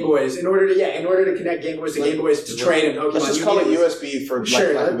to ST. Game Boys, in order to connect Game Boys to Game Boys to trade in Pokemon. Let's just you call it needed- USB for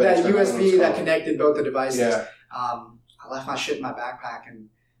Sure, like a that better term. I don't know what USB it's that called. connected both the devices. Yeah. I left my shit in my backpack, and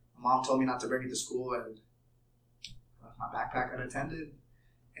my mom told me not to bring it to school, and I left my backpack unattended.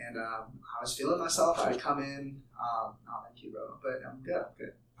 And I was feeling myself. I'd come in. Oh, thank you, bro. But I'm good.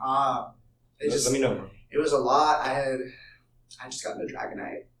 I'm good. Let me know, bro. It was a lot. I just got into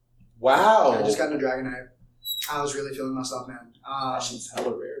Dragonite. Wow. I just got into Dragonite. I was really feeling myself, man. That shit's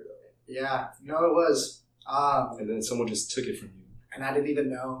hella rare though. Yeah, no, it was. And then someone just took it from you. And I didn't even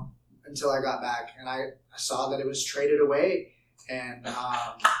know until I got back, and I saw that it was traded away. And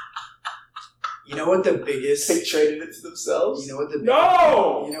you know what the biggest? They traded it to themselves. You know what the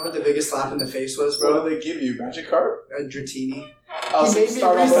No! You know what the biggest slap in the face was, What bro? do they give you? Magic card? A Dratini. Oh, He so made me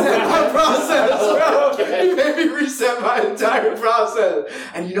start off reset with- my process, bro. Okay. He made me reset my entire process.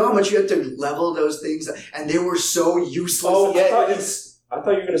 And you know how much you had to level those things, and they were so useless. Oh, yeah. I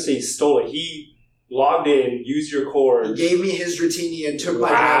thought you were gonna say he stole it. He logged in, used your He cord. gave me his Dratini and took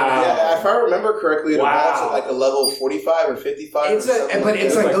my Wow. Yeah, if I remember correctly, it Wow. evolves at like a level 45 or 55. It's or something but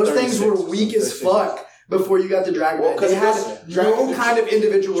it's like like those things 36 were or weak as something. fuck. before you got to Dragonite. Well, 'cause they had no kind of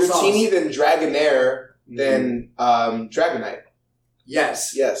individual sauce. Dratini, then Dragonair, then Dragonite.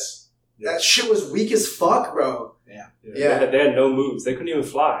 Yes. Yes. That shit was weak as fuck, bro. Yeah. They had no moves. They couldn't even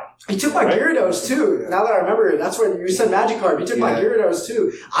fly. He took my Gyarados too. Yeah. Now that I remember it, that's when you said Magikarp. He took my Yeah. Gyarados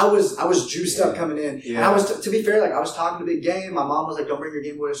too. I was juiced up coming in. Yeah. And I was, to be fair, like I was talking to Big Game. My mom was like, "Don't bring your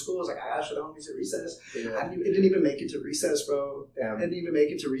Game Boy to school." I was like, "I gotta show the homies at recess." Yeah. It didn't even make it to recess, bro. Damn. It didn't even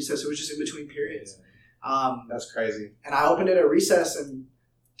make it to recess. It was just in between periods. That's crazy. And I opened it at recess, and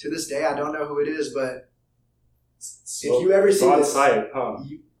to this day, I don't know who it is, but if you ever see on this, site, huh?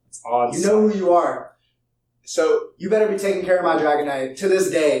 It's on you know who you are. So You better be taking care of my Dragonite to this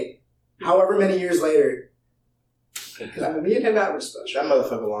day, however many years later. Because me and him, that was special. that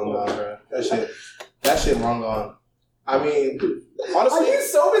motherfucker long gone, bro. That shit long gone. I mean, honestly, I used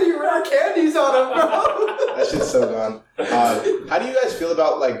so many rare candies on him, bro. that shit's so gone. How do you guys feel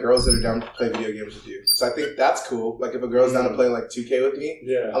about like girls that are down to play video games with you? Because I think that's cool. Like if a girl's down to play like 2K with me,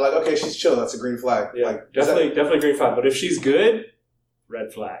 Yeah. I'm like, okay, she's chill. That's a green flag. Yeah. Like Definitely green flag. But if she's good,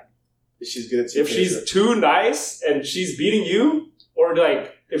 red flag. she's good at 2K. If she's too nice and she's beating you, or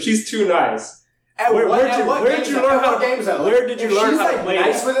like if she's too nice. Where did you learn how to games though? Where did you learn how to play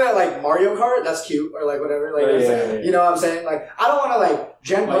nice that? with it at like Mario Kart, that's cute, or like whatever. Like, Yeah. you know what I'm saying? Like I don't want to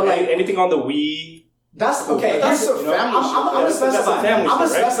Like anything on the Wii. That's okay. That's Here's a the family shit. I'm gonna That's a specify. family I'm gonna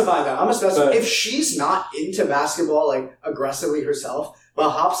shit, right? specify that. I'm gonna specify. But- If she's not into basketball like aggressively herself, but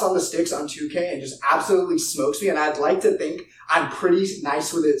hops on the sticks on 2K and just absolutely smokes me, and I'd like to think I'm pretty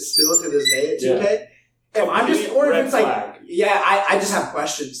nice with it still to this day at 2K. If I'm just, or if Red it's like, flag. I just have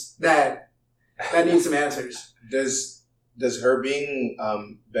questions that need some answers. Does her being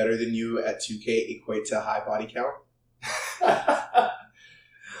better than you at 2K equate to high body count?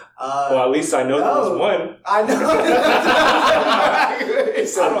 Well, at least I know there was one. I know.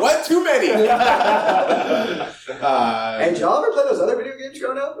 So what? Too many. Hey, did y'all ever play those other video games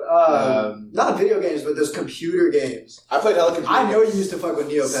growing up? Not video games, but those computer games. I played hella computer. I know you used to fuck with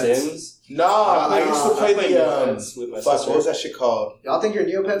Neopets. Sims. No, I used to play played the Neopets with my fuck. sister. What was that shit called? Y'all think your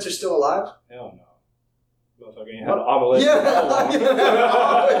Neopets are still alive? Hell no. Motherfucker ain't had an omelet. In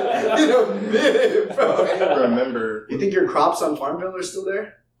a minute, I bro. don't remember. You think your crops on Farmville are still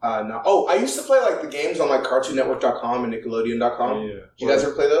there? No. Oh, I used to play like the games on like CartoonNetwork.com and Nickelodeon.com. Yeah. Did you guys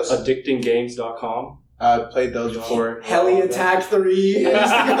ever play those? Addictinggames.com. I played those before. Heli Attack 3. I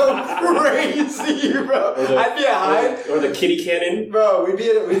used to go crazy, bro. I'd be at high. Or the kitty cannon. Bro, we'd be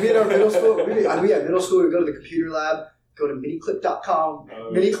at our middle school. I'd be at middle school. We'd go to the computer lab. Go to miniclip.com.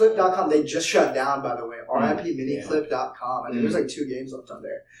 Miniclip.com. They just shut down, by the way. RIP miniclip.com. I think there's like 2 games left on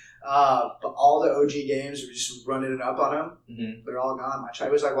there. But all the OG games, we're just running it up on them. Mm-hmm. They're all gone. I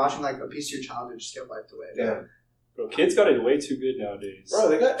was like watching like a piece of your childhood just get wiped away. Yeah. Bro, kids got it way too good nowadays. Bro,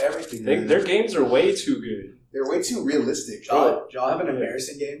 they got everything. Their games are way too good. They're way too realistic. Did y'all have an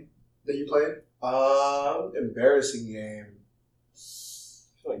embarrassing game that you played? Embarrassing game. I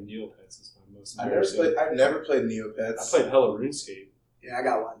feel like Neopets is my most I've embarrassing. never played Neopets. I played hella RuneScape. Yeah, I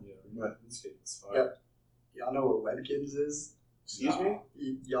got one. Yeah, RuneScape is fun. Yep. Y'all know what Webkins is? Excuse me?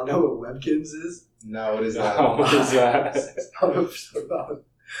 Y'all know what Webkins is? No, what is that? No, what is that?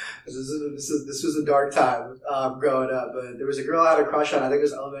 This was a dark time growing up, but there was a girl I had a crush on. I think it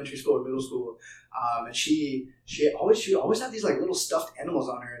was elementary school or middle school, and she always had these like little stuffed animals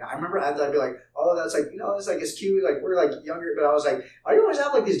on her. And I remember I'd be like, "Oh, that's like it's like it's cute. Like we're like younger," but I was like, "Why do you always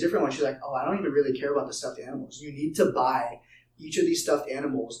have like these different ones?" She's like, "Oh, I don't even really care about the stuffed animals. You need to buy each of these stuffed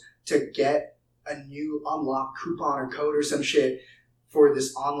animals to get a new unlock coupon or code or some shit for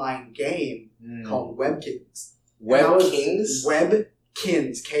this online game called Webkins." Webkins?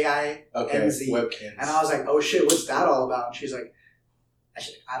 Webkins, K-I-N-Z. Okay, Webkins. And I was like, "Oh shit, what's that all about?" And she's like,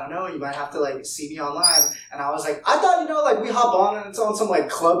 "I don't know. You might have to like see me online." And I was like, "I thought like we hop on and it's on some like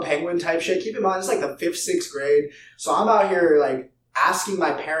Club Penguin type shit." Keep in mind, it's like the 5th, 6th grade, so I'm out here like asking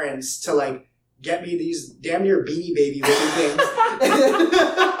my parents to like get me these damn near Beanie Baby looking things.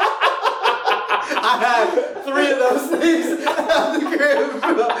 I had 3 of those things at the crib,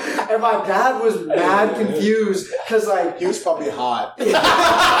 bro. And my dad was mad confused because like He was probably hot. and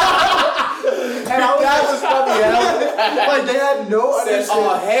That was probably hell. like they had no understanding.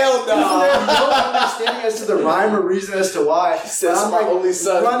 Oh, hell They no. had no understanding as to the rhyme or reason as to why. Says But I'm my like only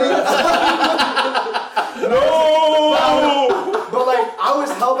son. running. No! But like I was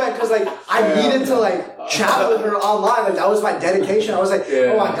hellbent because like I needed to like chat with her online. Like that was my dedication. I was like,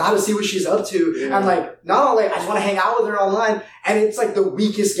 oh, I gotta see what she's up to. Yeah. And like not only I just want to hang out with her online. And it's like the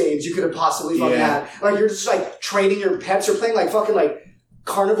weakest games you could have possibly fucking had. Like you're just like training your pets or playing like fucking like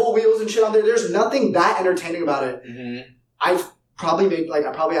carnival wheels and shit on there. There's nothing that entertaining about it. Mm-hmm. I probably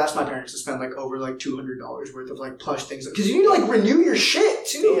I probably asked my parents to spend like over like $200 worth of like plush things because you need to like renew your shit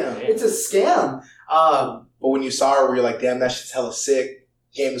too. Damn. It's a scam. But when you saw her, were you like, damn, that shit's hella sick.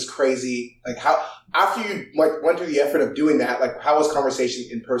 Game is crazy. Like how after you like went through the effort of doing that, like how was conversation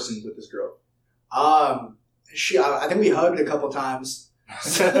in person with this girl? I think we hugged a couple times.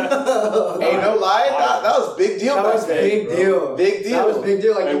 Hey, no lie, that was big deal. That was big deal. Big deal. That was big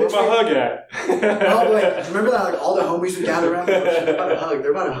deal. Like, hey, where's my hug at? Remember that? Like all the homies would gather around. They're about to hug.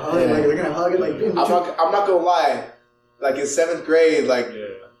 They're about to hug. Yeah. Like they're gonna hug it. Like I'm not gonna lie. Like in 7th grade, like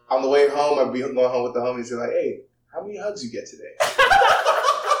on the way home, I'd be going home with the homies. They're like, "Hey, how many hugs you get today?"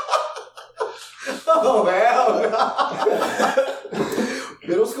 Oh man.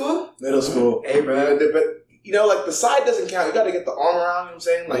 Middle school. Middle school. Hey, bro. But you know, like the side doesn't count. You got to get the arm around. You know what I'm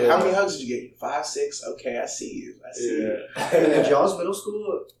saying? Like, how many hugs did you get? 5, 6. Okay, I see you. Did y'all's middle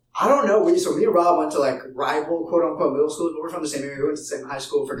school? I don't know. So me and Rob went to like rival quote unquote middle schools, but we're from the same area. We went to the same high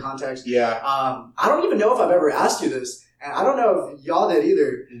school for context. Yeah. I don't even know if I've ever asked you this, and I don't know if y'all did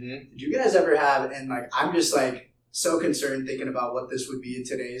either. Mm-hmm. Did you guys ever have? And like, I'm just like so concerned thinking about what this would be in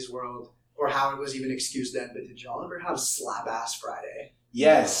today's world, or how it was even excused then. But did y'all ever have Slap Ass Friday?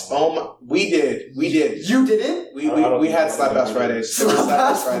 Yes. We did. You didn't? We had Slap Ass Fridays. Slap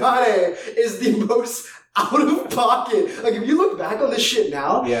Ass Friday is the most out of pocket. Like if you look back on this shit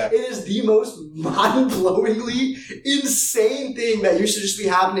now, it is the most mind-blowingly insane thing that used to just be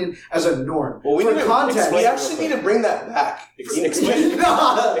happening as a norm. Well, for context, we actually need to bring that back. Explain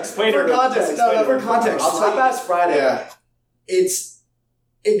for it. context. For context, Slap Ass Friday. It's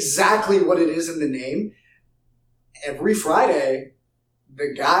exactly what it is in the name. Every Friday,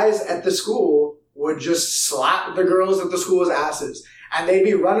 the guys at the school would just slap the girls at the school's asses. And they'd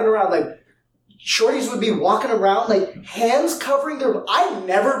be running around like, shorties would be walking around like hands covering their. I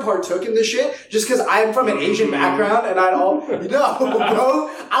never partook in this shit just because I'm from an Asian background and bro.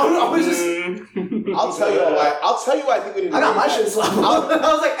 I was just. I'll tell you why I think we need to. I got my shit slapped.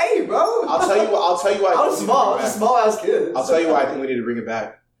 I was like, hey, bro. I'll tell you why. I was small. I was a small ass kid. I'll tell you why I think we need to bring it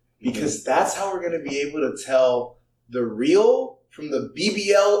back because that's how we're gonna be able to tell the real from the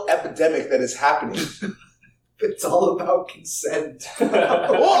BBL epidemic that is happening. It's all about consent. Well,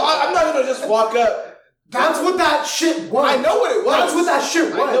 I'm not going to just walk up. That's what that shit was. I know what it was. That's what that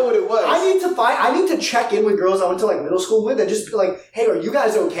shit was. I know what it was. I need to check in with girls I went to like middle school with and just be like, hey, are you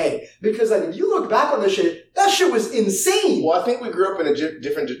guys okay? Because like if you look back on this shit, that shit was insane. Well, I think we grew up in a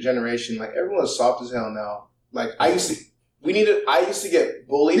different generation. Like everyone's soft as hell now. Like I used to get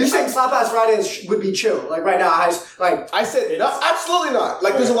bullied. You're saying Slap Ass Fridays would be chill, like right now. I said no, absolutely not.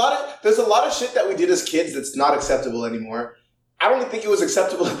 Like there's a lot of shit that we did as kids that's not acceptable anymore. I don't think it was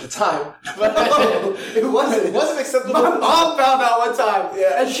acceptable at the time, but it wasn't. It wasn't acceptable. My mom found out one time,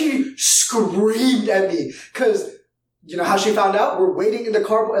 and she screamed at me because. You know how she found out? We're waiting in the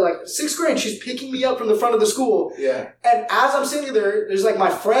car, like 6th grade. She's picking me up from the front of the school. Yeah. And as I'm sitting there, there's like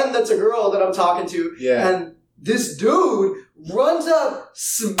my friend that's a girl that I'm talking to. Yeah. And this dude runs up,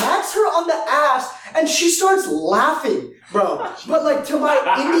 smacks her on the ass, and she starts laughing, bro. But like to my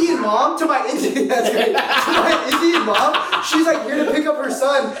Indian mom, she's like here to pick up her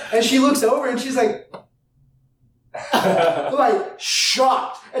son, and she looks over and she's like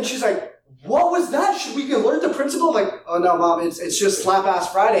shocked, and she's like, what was that? Should we alert the principal? I'm like, oh no, mom, it's just Slap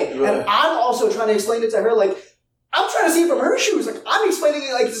Ass Friday. Right. And I'm also trying to explain it to her, like, I'm trying to see it from her shoes. Like, I'm explaining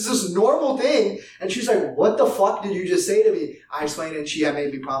it like it's this normal thing. And she's like, what the fuck did you just say to me? I explained it, and she had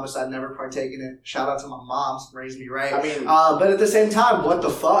made me promise I'd never partake in it. Shout out to my mom, raised me right. I mean, but at the same time, what the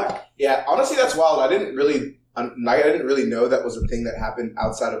fuck? Yeah, honestly, that's wild. I didn't really know that was a thing that happened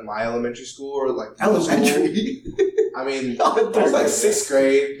outside of my elementary school or like elementary. I mean, it was like 6th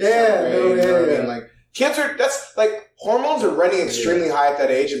grade. Yeah, you know what I mean? Like kids that's like hormones are running extremely high at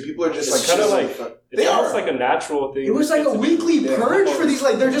that age, and people are just it's like kind of like it's like a natural thing. It was like a weekly purge for these.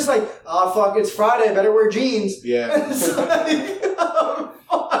 Like they're just like, oh fuck, it's Friday, better wear jeans. Yeah. It's like, oh,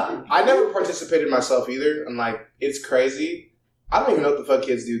 fuck. I never participated myself either. I'm like, it's crazy. I don't even know what the fuck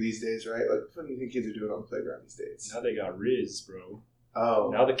kids do these days, right? Like, what the fuck do you think kids are doing on the playground these days? Now they got Riz, bro. Oh.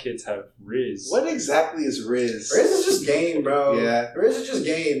 Now the kids have Riz. What exactly is Riz? Riz is just game, bro. Yeah. Riz is just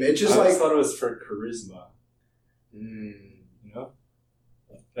game. It's just I always thought it was for charisma. You know?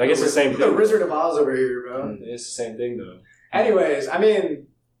 I guess it's the same thing. The Wizard of Oz over here, bro. It's the same thing, though. Anyways, I mean,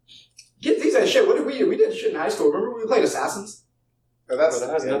 get these as shit. What did we do? We did shit in high school. Remember we played Assassins? That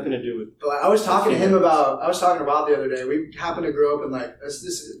has nothing to do with. But I was talking to Rob the other day. We happened to grow up in like this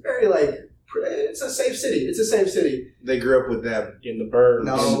is very like it's a safe city. It's a safe city. They grew up with them in the burbs.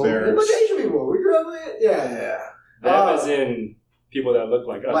 No, a bunch of Asian people. We grew up with yeah. Them as in people that look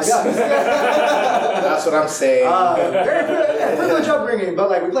like us. Like us. That's what I'm saying. Very privilege upbringing, but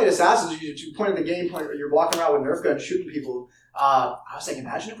like we played Assassins. You point at the game, you're walking around with Nerf guns shooting people. I was like,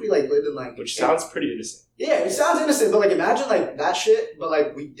 imagine if we like lived in like, which sounds pretty innocent. Yeah, it sounds innocent, but like imagine like that shit. But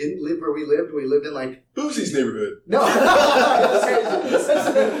like we didn't live where we lived. We lived in like Boosie's neighborhood. No, that's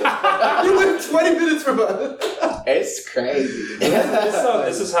crazy. You live 20 minutes from us. It's crazy.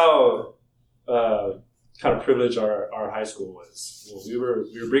 This is how kind of privileged our high school was. Well, we were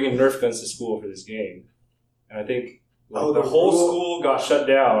bringing Nerf guns to school for this game, and I think the whole school got shut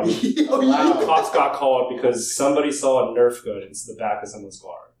down. Wow. Cops got called because somebody saw a Nerf gun in the back of someone's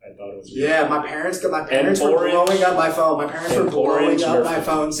car. I thought it was weird. Yeah, my parents were blowing up my phone. My parents were blowing up my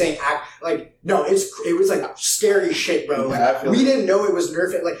phone saying, no, it was like scary shit, bro. Like, we didn't know it was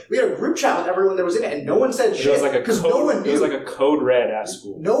Nerf. Like, we had a group chat with everyone that was in it, and no one said shit. It was like a code, no one knew. It was like a code red at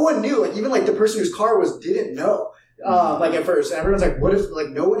school. No one knew. Like, even like the person whose car was didn't know. Like at first, and everyone's like, "What if?" Like,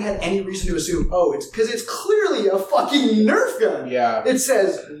 no one had any reason to assume. Oh, it's because it's clearly a fucking Nerf gun. Yeah, it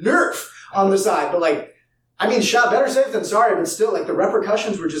says Nerf on the side, but like, I mean, shot better safe than sorry. But still, like the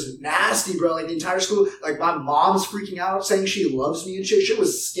repercussions were just nasty, bro. Like the entire school, like my mom's freaking out, saying she loves me and shit. Shit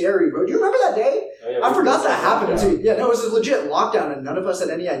was scary, bro. Do you remember that day? Oh, yeah, I forgot that happened to me. Yeah, no, it was a legit lockdown, and none of us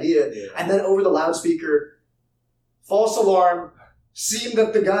had any idea. Yeah. And then over the loudspeaker, false alarm. Seemed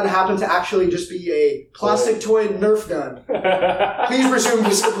that the gun happened to actually just be a plastic toy Nerf gun. Please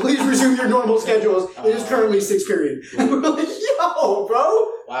resume your normal schedules. It is currently 6th period. And we're like, yo, bro.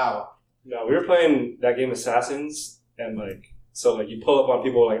 Wow. No, we were playing that game Assassins, and you pull up on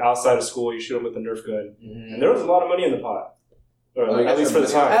people like outside of school, you shoot them with a Nerf gun, and there was a lot of money in the pot. Or at least for the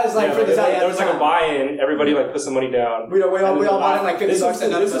time. There was like a buy-in. Everybody like put some money down. We all bought in like $50.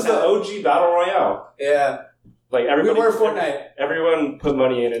 This is the OG Battle Royale. Yeah. Like everybody, we were Fortnite. Everyone put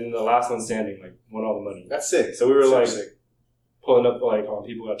money in, and then the last one standing won all the money. That's sick. So we were pulling up on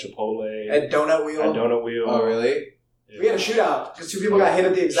people at Chipotle, at Donut Wheel. Oh, really? Yeah. We had a shootout because 2 people got hit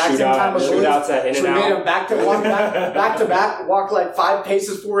at the exact same time. Shootouts at In-N-Out. So we made them back to back, walk like 5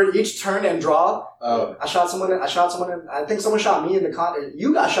 paces forward each turn and draw. Oh. I shot someone. I think someone shot me in the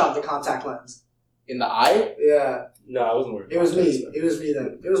You got shot in the contact lens. In the eye? Yeah. No, I wasn't worried. It was me. It was me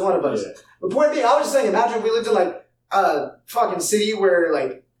then. It was one of us. Yeah. The point being, I was just saying, imagine if we lived in like a fucking city where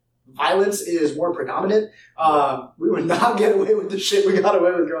like violence is more predominant. We would not get away with the shit we got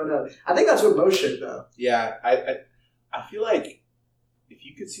away with growing up. I think that's what most shit though. Yeah, I feel like if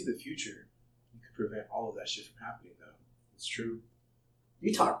you could see the future, you could prevent all of that shit from happening though. It's true.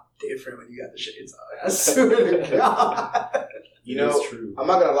 You talk different when you got the shades on. I swear to God. You know, true. I'm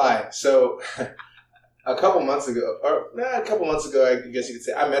not gonna lie. So a couple months ago, I guess you could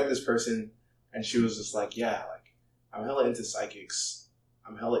say, I met this person, and she was just like, "Yeah, like I'm hella into psychics.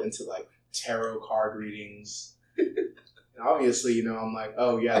 I'm hella into like tarot card readings." And obviously, you know, I'm like,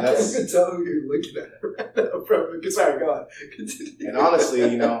 "Oh yeah, that's." I can't even tell who you're looking at right now, bro. Sorry, go on. Continue. And honestly,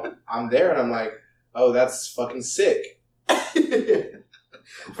 you know, I'm there, and I'm like, "Oh, that's fucking sick."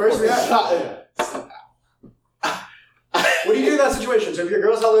 First reaction. What do you do in that situation? So if your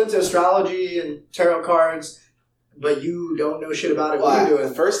girl's hella into astrology and tarot cards, but you don't know shit about it, what are you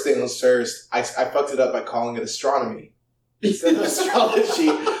doing? First thing was first, I fucked it up by calling it astronomy instead of astrology.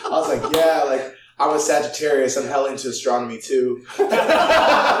 I was like, yeah, like I'm a Sagittarius. I'm hella into astronomy too.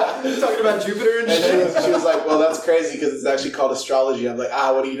 Talking about Jupiter and shit. She was like, well, that's crazy because it's actually called astrology. I'm like,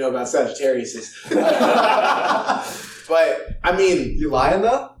 what do you know about Sagittarius? But I mean, you lying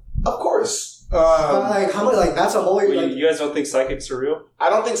though? Of course. How much? Like that's a whole. You guys don't think psychics are real?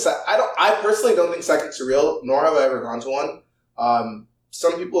 I personally don't think psychics are real. Nor have I ever gone to one.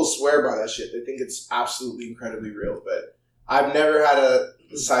 Some people swear by that shit. They think it's absolutely incredibly real. But I've never had a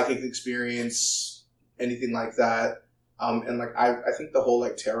psychic experience, anything like that. And like I think the whole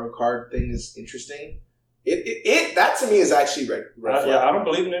like tarot card thing is interesting. That to me is actually red. Yeah, I don't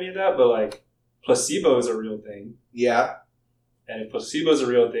believe in any of that. But like placebo is a real thing. Yeah. And if placebo is a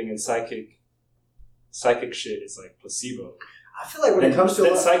real thing, and psychic shit is like placebo. I feel like when it comes to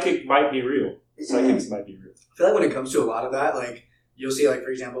then psychic might be real. Psychics might be real. I feel like when it comes to a lot of that, like you'll see, like for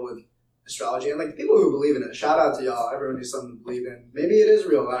example, with astrology and like people who believe in it. Shout out to y'all. Everyone needs something to believe in. Maybe it is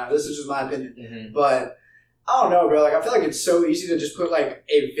real. This is just my opinion, but I don't know, bro. Like I feel like it's so easy to just put like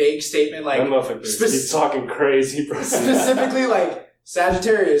a vague statement, like he's talking crazy, bro. Specifically, like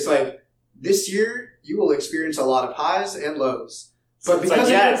Sagittarius, like this year you will experience a lot of highs and lows. But because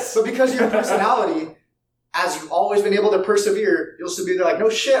of your personality, as you've always been able to persevere, you'll still be there like, no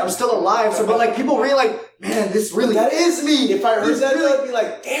shit, I'm still alive. So, but like people really like, man, this really is me. If I heard that, I'd be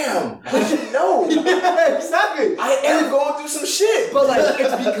like, damn, I should know. Yeah, exactly. I am going through some shit. But like,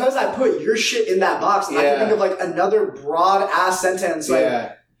 it's because I put your shit in that box. And I can think of like another broad ass sentence.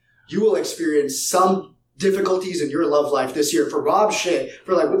 Like, you will experience some difficulties in your love life this year. For Rob's shit,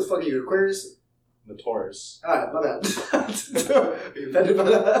 for like, what the fuck are you, Aquarius? The Taurus. Alright, my bad. Are you offended by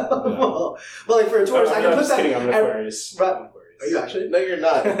that? Yeah. Well, like for a Taurus, I can put that. Kidding, I'm an Aquarius. Are you actually? No, you're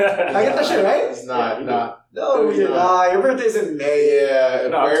not. I get that shit right? It's not. No, you're not. Your birthday's in May. Yeah,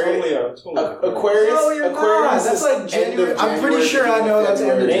 No, I'm totally Aquarius. No, you're Aquarius. not. That's like January. I'm pretty sure I know that's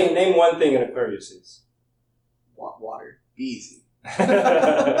end of January. Name one thing an Aquarius is. Water. Easy. I'm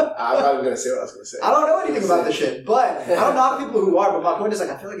not even gonna say what I was gonna say. I don't know anything about this shit, but I don't knock people who are. But my point is, like,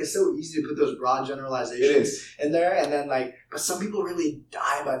 I feel like it's so easy to put those broad generalizations in there, and then like, but some people really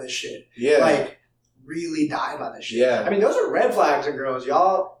die by this shit. Yeah, like really die by this shit. Yeah, I mean, those are red flags in girls,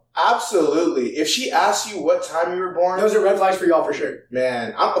 y'all. Absolutely. If she asks you what time you were born, those are red flags for y'all for sure.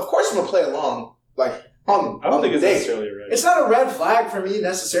 Man, of course I'm gonna play along. Like I don't think it's necessarily a red flag. It's not a red flag for me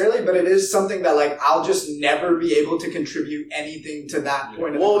necessarily, but it is something that like I'll just never be able to contribute anything to that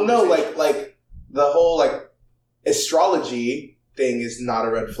point. Of well, no, like the whole like astrology thing is not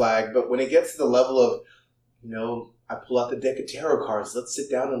a red flag, but when it gets to the level of, I pull out the deck of tarot cards, let's sit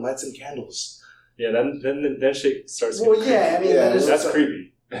down and light some candles. Yeah, then shit starts. Well, yeah, I mean that's creepy.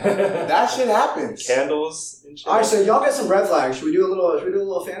 That shit happens. Candles and shit. All right, so y'all get some red flags. Should we do a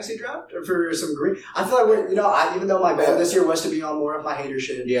little fantasy draft or for some green? I feel like we're even though my goal this year was to be on more of my hater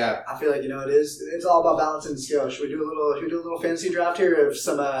shit. Yeah. I feel like it's all about balancing the scale. Should we do a little fantasy draft here of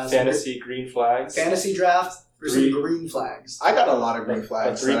some fantasy green flags? Fantasy draft for some green flags. I got a lot of green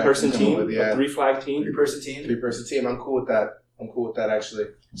flags. A 3-person team. A 3-flag team. 3-person team. 3-person team. I'm cool with that. Actually.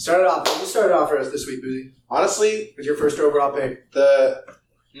 We'll start it off for us this week, Boozy. Honestly, with your first overall pick.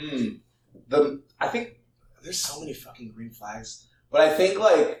 I think there's so many fucking green flags, but I think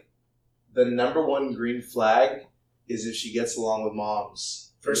like the number one green flag is if she gets along with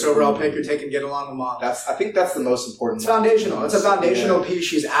moms. First overall pick, you're taking get along with moms. I think that's the most important. It's foundational. It's a foundational piece.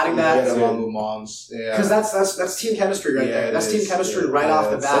 She's adding that. Get along with moms. Yeah. Because that's team chemistry right there. That's team chemistry right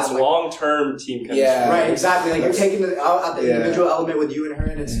off the bat. That's long-term team chemistry. Yeah. Right, exactly. Like you're taking it out at the individual element with you and her,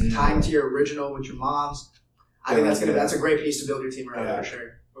 and it's tying to your original with your moms. I think that's a great piece to build your team around for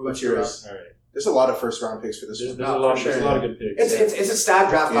sure. What about yours? All right. There's a lot of first round picks for this one. There's a lot of good picks. It's a stacked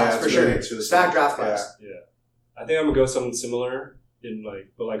draft class for sure. Stacked draft class. Yeah. I think I'm gonna go something similar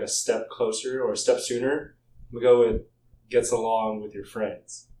but a step closer or a step sooner. I'm gonna go with gets along with your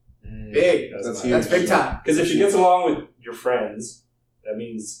friends. Big. That's big time. Because if she gets along with your friends, that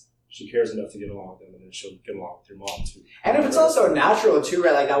means she cares enough to get along with them, and then she'll get along with your mom too. And if it's also natural too,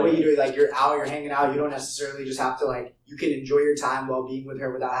 right? Like that way you do, like you're out, you're hanging out. You don't necessarily just have to like. You can enjoy your time while being with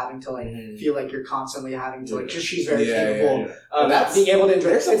her without having to like feel like you're constantly having to like. Because she's very capable of being able to enjoy.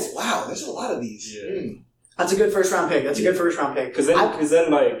 There's a lot of these. Yeah. That's a good first round pick. Because then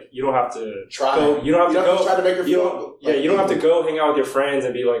like you don't have to try. You don't have to go try to make her feel. You don't have to go hang out with your friends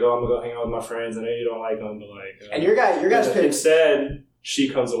and be like, oh, I'm gonna go hang out with my friends, and then you don't like them, but like. And your guys' pick instead. She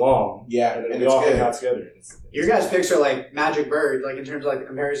comes along, and then we all hang out together. Your guys' picks are like Magic Bird, like in terms of like the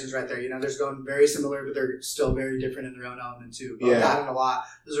comparisons right there. There's going very similar, but they're still very different in their own element too. That and a lot.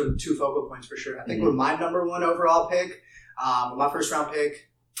 Those are 2 focal points for sure. I think with my number 1 overall pick, my first round pick,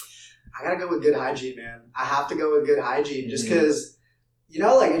 I gotta go with good hygiene, man. I have to go with good hygiene just because,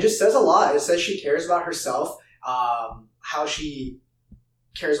 like it just says a lot. It says she cares about herself, how she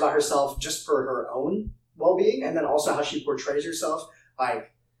cares about herself just for her own well-being, and then also how she portrays herself.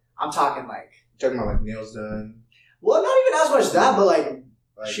 Like, I'm talking like... You're talking about like nails done? Well, not even as much that, but like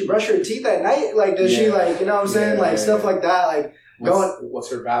she brush her teeth at night? Like, does she like, you know what I'm saying? Like, stuff like that. Like,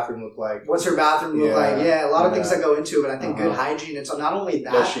 what's her bathroom look like? What's her bathroom look like? Yeah, a lot of things that go into it. But I think good hygiene, it's not only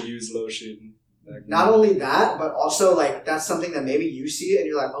that. Does she use lotion? Not only that, but also like that's something that maybe you see it and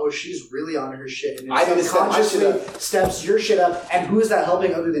you're like, oh, she's really on her shit. And it subconsciously steps your shit up. And who is that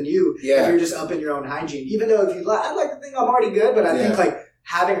helping other than you if you're just up in your own hygiene? Even though if you I'd like to think I'm already good, but I think like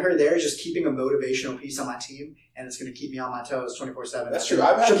having her there is just keeping a motivational piece on my team, and it's going to keep me on my toes 24/7. That's true.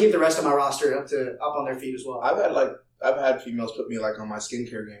 She'll keep the rest of my roster up on their feet as well. I've had females put me like on my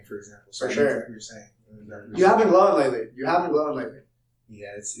skincare game, for example. So for sure. Like you're saying. You have been glowing lately.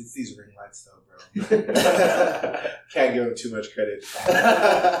 Yeah, it's these ring lights though, bro. Can't give him too much credit.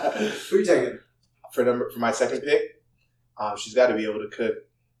 Who are you taking? For my second pick, she's got to be able to cook.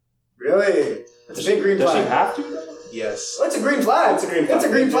 Really? That's a big green flag. Does she have to though? Yes. Well, it's a green flag. It's a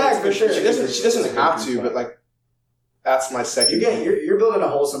green flag for sure. She doesn't have to, but like That's my second. You're building a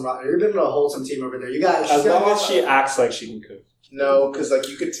wholesome. You're building a wholesome team over there. You got as long as she acts like she can cook. No, because like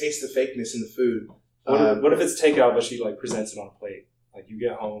you could taste the fakeness in the food. What if it's takeout, but she like presents it on a plate? Like you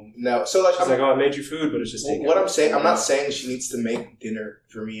get home. No, so like she's like, "Oh, I made you food, but it's just takeout." What I'm saying, I'm not saying she needs to make dinner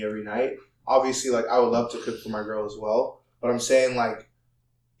for me every night. Obviously, like I would love to cook for my girl as well. But I'm saying like,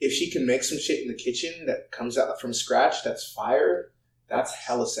 if she can make some shit in the kitchen that comes out from scratch, that's fire. That's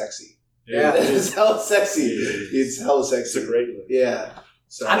hella sexy. Yeah, it's hella sexy. It's hella sexy. It's a great look. Yeah.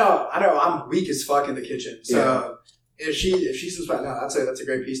 So I know. I'm weak as fuck in the kitchen. So if she's inspired, no, that's a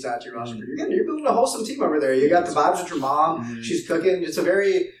great piece to add to your roster. You're building a wholesome team over there. You got the vibes with your mom. Mm-hmm. She's cooking. It's a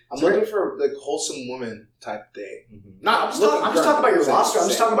very. I'm looking for like wholesome woman type thing. Mm-hmm. I'm just talking about your roster. I'm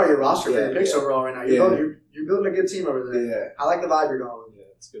just talking about your roster for your picks overall right now. You're building a good team over there. Yeah. I like the vibe you're going with. Yeah,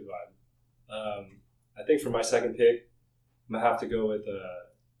 it's a good vibe. I think for my second pick, I'm gonna have to go with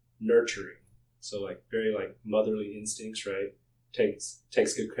nurturing. So like very like motherly instincts, right? Takes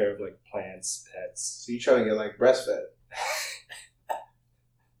good care of like plants, pets. So you trying to get like breastfed?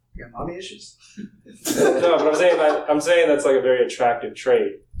 You got mommy issues? No, but I'm saying that's like a very attractive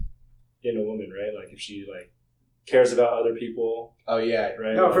trait in a woman, right? Like if she like cares about other people. Oh yeah,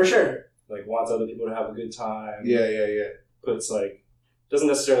 right. No, for sure. Like wants other people to have a good time. Yeah. Puts like doesn't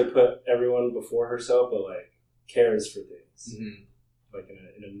necessarily put everyone before herself, but like cares for things. Mm-hmm. Like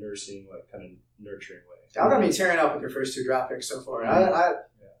in a nursing, like kind of nurturing way. Y'all got me tearing up with your first two draft picks so far. I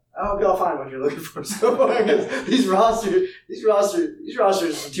hope y'all find what you're looking for so far. Because these rosters are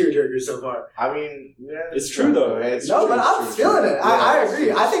some tearjerkers so far. I mean, yeah, it's true though. But I'm feeling it. I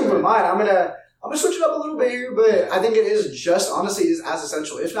agree. I think for mine, I'm gonna switch it up a little bit here, but I think it is just honestly is as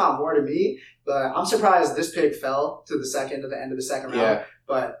essential, if not more, to me. But I'm surprised this pick fell to the end of the second round. Yeah.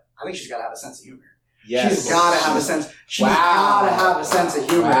 But I think she's got to have a sense of humor. Yes. She's gotta have a sense. She's gotta have a sense of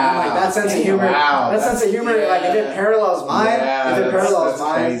humor. Wow. Like that sense of humor. Wow. That sense of humor. Yeah. Like if it parallels mine,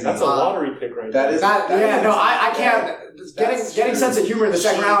 that's a lottery pick right there. I can't. Getting sense of humor in the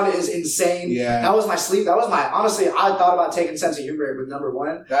second round is insane. Yeah. That was my sleep. That was my honestly. I thought about taking sense of humor with number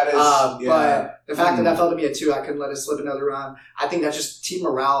one. That is. But the fact that fell to me at 2, I couldn't let it slip another round. I think that's just team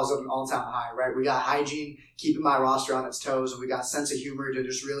morale is at an all-time high. Right. We got hygiene, keeping my roster on its toes, and we got sense of humor to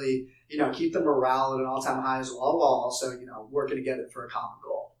just really. Keep the morale at an all-time high as well, while also, working together for a common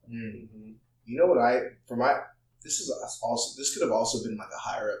goal. Mm-hmm. You know what this could have also been like a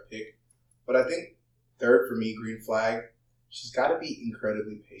higher up pick, but I think third for me, green flag, she's got to be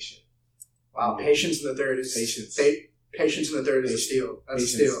incredibly patient. Wow, patience in the third is patience. Patience in the third is a steal. That's a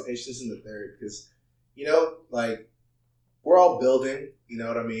steal. Patience in the third, because like we're all building. You know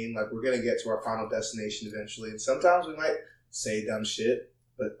what I mean? Like we're gonna get to our final destination eventually, and sometimes we might say dumb shit.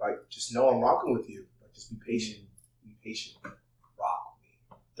 But like, just know I'm rocking with you. Like, just be patient. Be patient. Rock with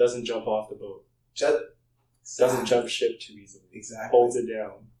me. Doesn't jump off the boat. Doesn't jump ship too easily. Exactly. Holds it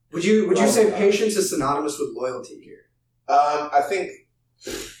down. Would you say patience is synonymous with loyalty here? I think.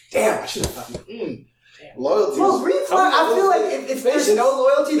 Damn, I should have fucking. Loyalty. Well, green flag. I feel like if there's no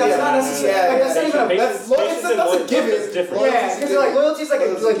loyalty, that's not necessarily. That's not even. That's a given. It's different. Yeah, because like loyalty is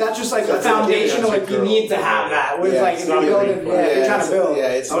like that's just like a foundation. Like you need to have that. With like if you're building, you're trying to build.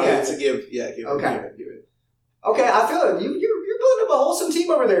 Yeah, it's a give. Yeah, give it. Okay, I feel it. You're building up a wholesome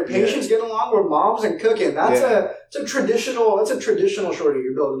team over there. Patience, getting along with moms and cooking. That's a traditional. That's a traditional shorty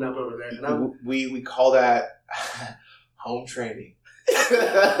you're building up over there. And we call that home training.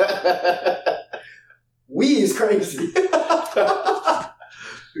 We is crazy. Who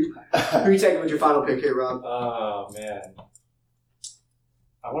are you taking with your final pick here, Rob? Oh, man.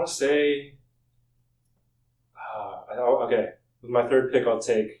 I want to say... okay. With my third pick, I'll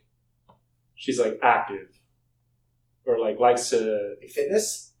take... She's, like, active. Or, like, likes to...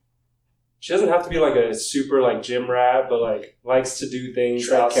 Fitness? She doesn't have to be, like, a super, like, gym rat, but, like, likes to do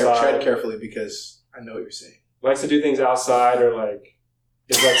things outside. Tread carefully, because I know what you're saying. Likes to do things outside, or, like...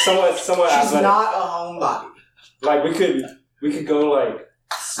 It's like somewhat She's athletic. not a homebody. Like we could go like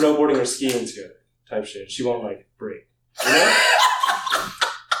snowboarding or skiing together type shit. She won't like break. You know?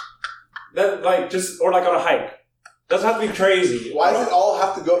 That like just or like on a hike. Doesn't have to be crazy. Why does it all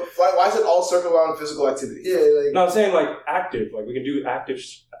have to go? Why does it all circle around physical activity? Yeah, like no, I'm saying like active. Like we can do active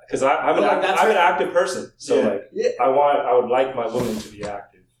because I'm an active person. So I would like my woman to be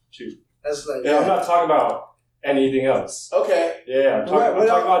active too. That's like I'm not talking about anything else. Okay. Yeah, I'm talking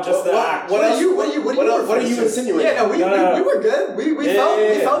about just the act. What are you insinuating? Yeah, no, we were good. We felt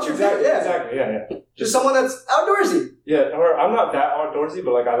your exactly, view. Yeah. Exactly. Yeah. Just someone that's outdoorsy. Yeah, or I'm not that outdoorsy,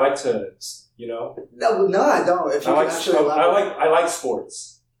 but like I like to, No, I don't. If you I like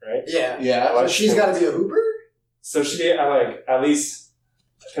sports, right? Yeah. Yeah. So she's got to be a hooper. So I like at least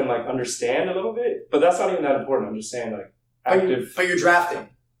can like understand a little bit, but that's not even that important. I'm just saying like active. But you're drafting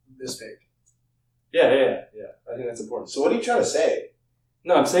this pick. Yeah. I think that's important. So what are you trying to say?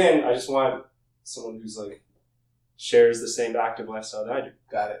 No, I'm saying I just want someone who's like shares the same active lifestyle that I do.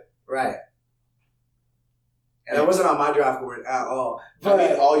 Got it. Right. And that wasn't on my draft board at all. But I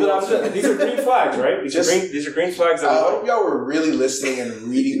mean, all these are green flags, right? These are green flags. I hope y'all were really listening and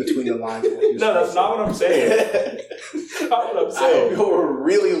reading between the lines. No, that's not what I'm saying. Not what I'm saying. I hope y'all were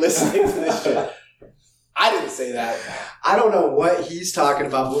really listening to this shit. I didn't say that. I don't know what he's talking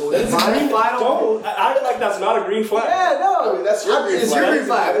about. But my final. Don't act like that's not a green flag. Yeah, no, I mean, that's your green flag. It's your green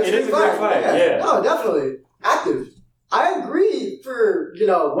flag. It is a green flag. Yeah. No, definitely active. I agree for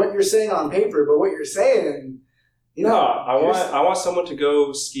what you're saying on paper, but what you're saying. I want someone to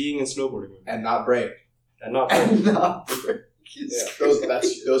go skiing and snowboarding with me. And not break. And not break.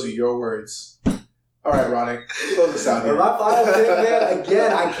 Those are your words. All right, Ronnie, close this out here. My final pick, man.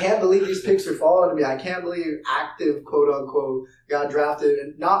 Again, I can't believe these picks are falling to me. I can't believe active, quote unquote, got drafted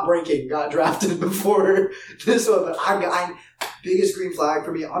and not breaking got drafted before this one. But I biggest green flag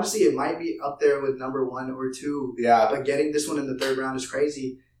for me. Honestly, it might be up there with number 1 or 2. Yeah. But getting this one in the 3rd round is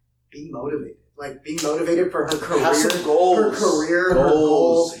crazy. Being motivated. Like being motivated for her career, have some goals. her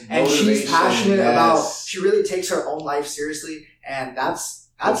goals, and she's passionate about. She really takes her own life seriously, and that's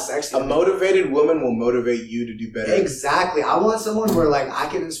sexy. A motivated woman will motivate you to do better. Exactly. I want someone where like I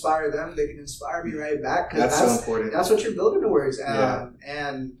can inspire them, they can inspire me right back. That's so important. That's what you're building towards.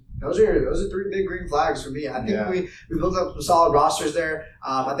 And those are 3 big green flags for me. I think we built up some solid rosters there.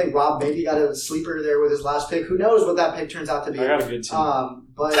 I think Rob maybe got a sleeper there with his last pick. Who knows what that pick turns out to be? I got a good team.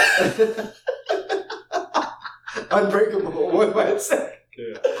 But unbreakable, one might say.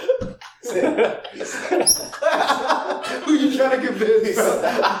 Yeah. Who you trying to convince,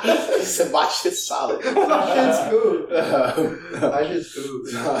 bro? He said, my shit's solid. My shit's cool. My shit's cool.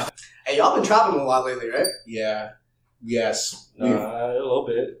 Hey, y'all been traveling a lot lately, right? Yeah. Yes. A little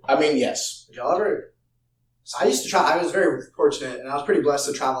bit. I mean, yes. Did y'all ever? So I used to try. I was very fortunate, and I was pretty blessed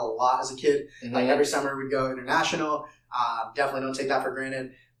to travel a lot as a kid. Mm-hmm. Like every summer, we'd go international. Definitely don't take that for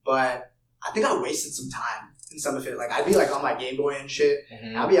granted. But I think I wasted some time in some of it. Like I'd be like on my Game Boy and shit.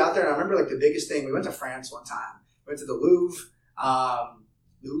 Mm-hmm. I'd be out there, and I remember like the biggest thing. We went to France one time. We went to the Louvre.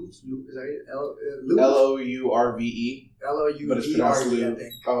 Louvre, is that it? Louvre? Lourve. Louvre, I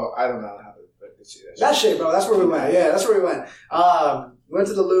think. Oh, I don't know how to say that. That shit, bro. That's where we went. Yeah, that's where we went. We went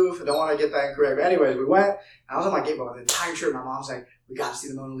to the Louvre. I don't want to get that incorrect. But anyways, we went. And I was on my Game Boy the entire trip. My mom's like, we got to see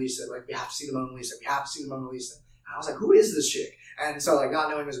the Mona Lisa. Like, we have to see the Mona Lisa. We have to see the Mona Lisa. And I was like, who is this chick? And so, like, not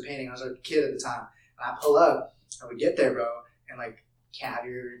knowing it was a painting, I was a kid at the time. And I pull up, and we get there, bro. And, like,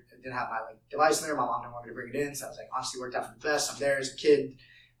 didn't have my, like, device in there. My mom didn't want me to bring it in. So I was like, honestly, worked out for the best. I'm there as a kid,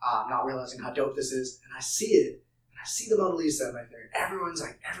 not realizing how dope this is. And I see it. I see the Mona Lisa right there. Everyone's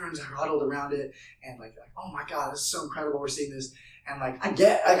huddled around it, and like, oh my god, this is so incredible. We're seeing this, and like, I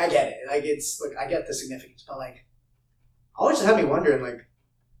get it. Like, it's like I get the significance, but like, always had me wondering, like,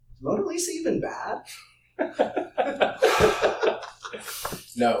 is Mona Lisa even bad?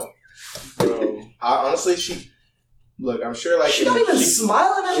 No, bro. Honestly, look, I'm sure like she's not even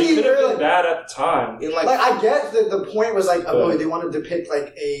smiling at me. She could have been like, bad at the time. Like I get that the point was like, oh, they wanted to depict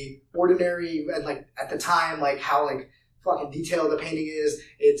like a ordinary, and like at the time, like how like fucking detailed the painting is.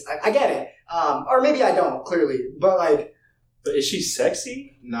 It's I get it, or maybe I don't clearly, but like. But is she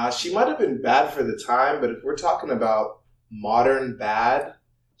sexy? Nah, she might have been bad for the time, but if we're talking about modern bad,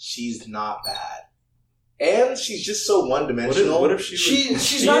 she's not bad. And she's just so one-dimensional. What if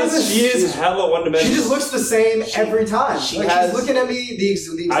she's hella one-dimensional. She just looks the same every time. She's looking at me the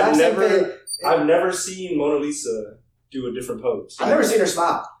exact same way. I've never seen Mona Lisa do a different pose. I've never seen her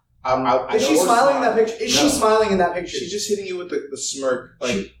smile. Is she smiling in that picture? Is she smiling in that picture? She's just hitting you with the smirk.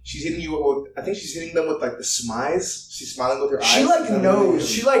 Like she's hitting you with. I think she's hitting them with like the smize. She's smiling with her eyes. She like knows.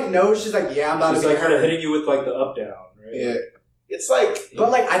 She's like, yeah, I'm about to be kind of hitting you with like the up down, right? Yeah, it's like. But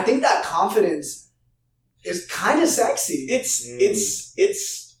like, I think that confidence is kind of sexy.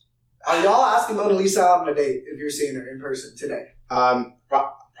 It's. Are y'all asking Mona Lisa out on a date if you're seeing her in person today?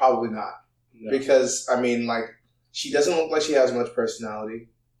 Probably not. No. Because I mean, like, she doesn't look like she has much personality.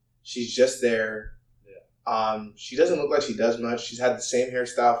 She's just there. Yeah. She doesn't look like she does much. She's had the same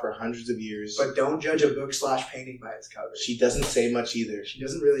hairstyle for hundreds of years. But don't judge a book / painting by its cover. She doesn't say much either. She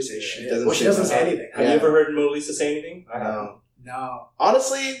doesn't really say shit. She doesn't say anything. Have you ever heard Mona Lisa say anything? No.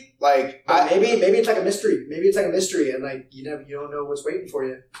 Honestly, like, maybe it's like a mystery. Maybe it's like a mystery, and like you don't know what's waiting for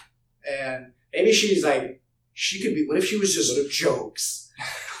you. And maybe she's like, she could be. What if she was just jokes?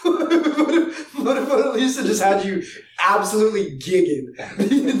 What if Mona Lisa just had you absolutely gigging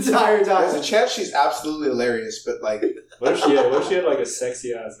the entire time? There's a chance she's absolutely hilarious, but like What if she had like a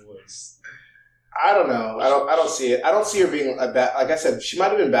sexy ass voice? I don't know. I don't see it. I don't see her being a bad. Like I said, she might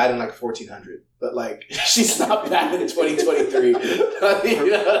have been bad in like 1400, but like she's not bad in 2023. You know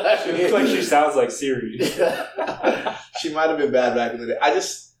what I She mean? looks like she sounds like Siri. She might have been bad back in the day. I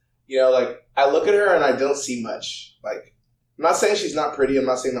just, like I look at her and I don't see much. Like, I'm not saying she's not pretty. I'm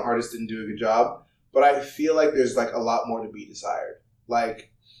not saying the artist didn't do a good job, but I feel like there's like a lot more to be desired.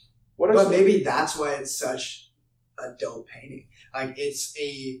 Like, But maybe that's why it's such a dope painting. Like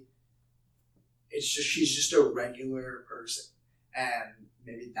she's just a regular person, and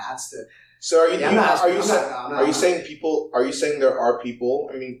maybe that's the. So are you saying there are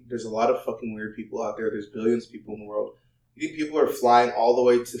people? I mean, there's a lot of fucking weird people out there. There's billions of people in the world. You think people are flying all the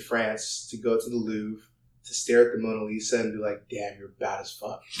way to France to go to the Louvre to stare at the Mona Lisa and be like, "Damn, you're bad as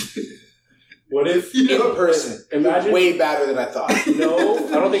fuck." What if In person, imagine way better than I thought. No,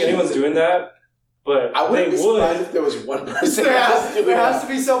 I don't think anyone's doing that. But I wouldn't be they surprised would. if there was one person. There has to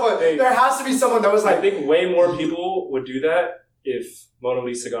be someone. There has to be someone that was I like. think way more people would do that if Mona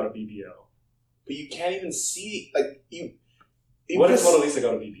Lisa got a BBL. But you can't even see you. What if Mona Lisa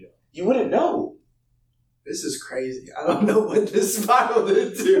got a BBL? You wouldn't know. This is crazy. I don't know what this spiraled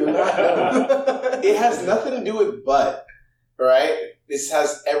into. It has nothing to do with butt, right? This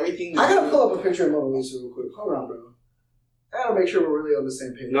has everything to do. I gotta pull up a picture of Mona Lisa real quick. Hold on, bro. I gotta make sure we're really on the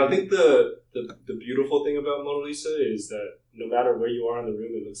same page. No, I think the beautiful thing about Mona Lisa is that no matter where you are in the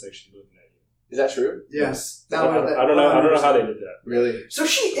room, it looks like she's looking at you. Is that true? Yes. I don't know how they did that. Really? So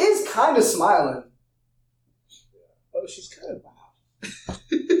she is kind of smiling. Oh, she's kind of wow.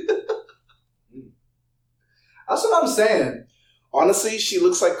 That's what I'm saying. Honestly, she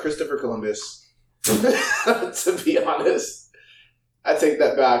looks like Christopher Columbus. To be honest, I take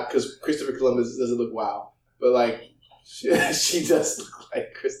that back because Christopher Columbus doesn't look wow, but like she does look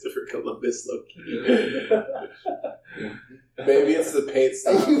like Christopher Columbus. Maybe it's the paint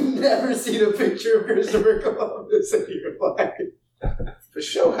style. You've never seen a picture of Christopher Columbus in your life. For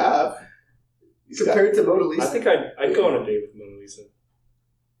sure, have. Compared to Mona Lisa. I think I'd go on a date with Mona Lisa.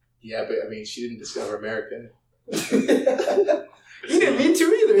 Yeah, but I mean, she didn't discover America. He didn't mean to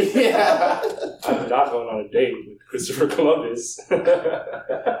either. Yeah. I'm not going on a date with Christopher Columbus.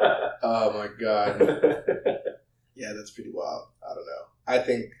 Oh my god. Yeah, that's pretty wild. I don't know. I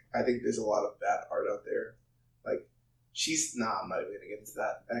think there's a lot of bad art out there. Like, I'm not even gonna get into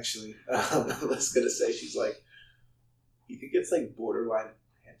that. Actually, I was gonna say she's like, you think it's like borderline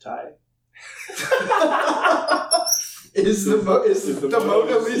hentai? Is the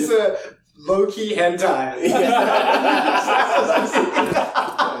Mona Lisa low-key hentai? Yes,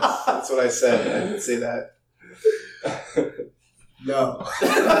 that's what I said. I didn't say that. No.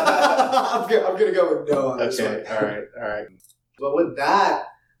 I'm gonna go with no on this one. Okay, all right. But with that,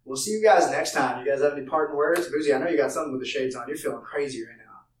 we'll see you guys next time. You guys have any parting words? Boozy, I know you got something with the shades on. You're feeling crazy right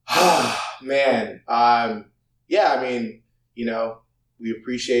now. Man, yeah, I mean, we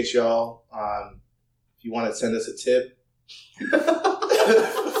appreciate y'all. If you want to send us a tip,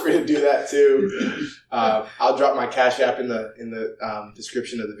 feel free to do that too. I'll drop my Cash App in the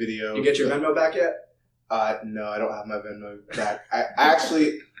description of the video. You get your Venmo back yet? No, I don't have my Venmo back. I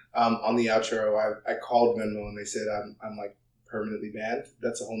actually, on the outro, I called Venmo and they said I'm like permanently banned.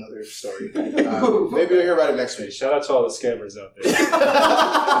 That's a whole nother story. Maybe we'll hear about it next week. Shout out to all the scammers out there.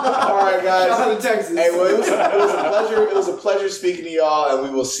 All right, guys. Shout out to Texas. Hey, well, it was a pleasure. It was a pleasure speaking to y'all, and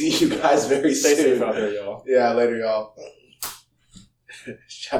we will see you guys very soon. Stay safe out there, y'all. Yeah, later, y'all. Shout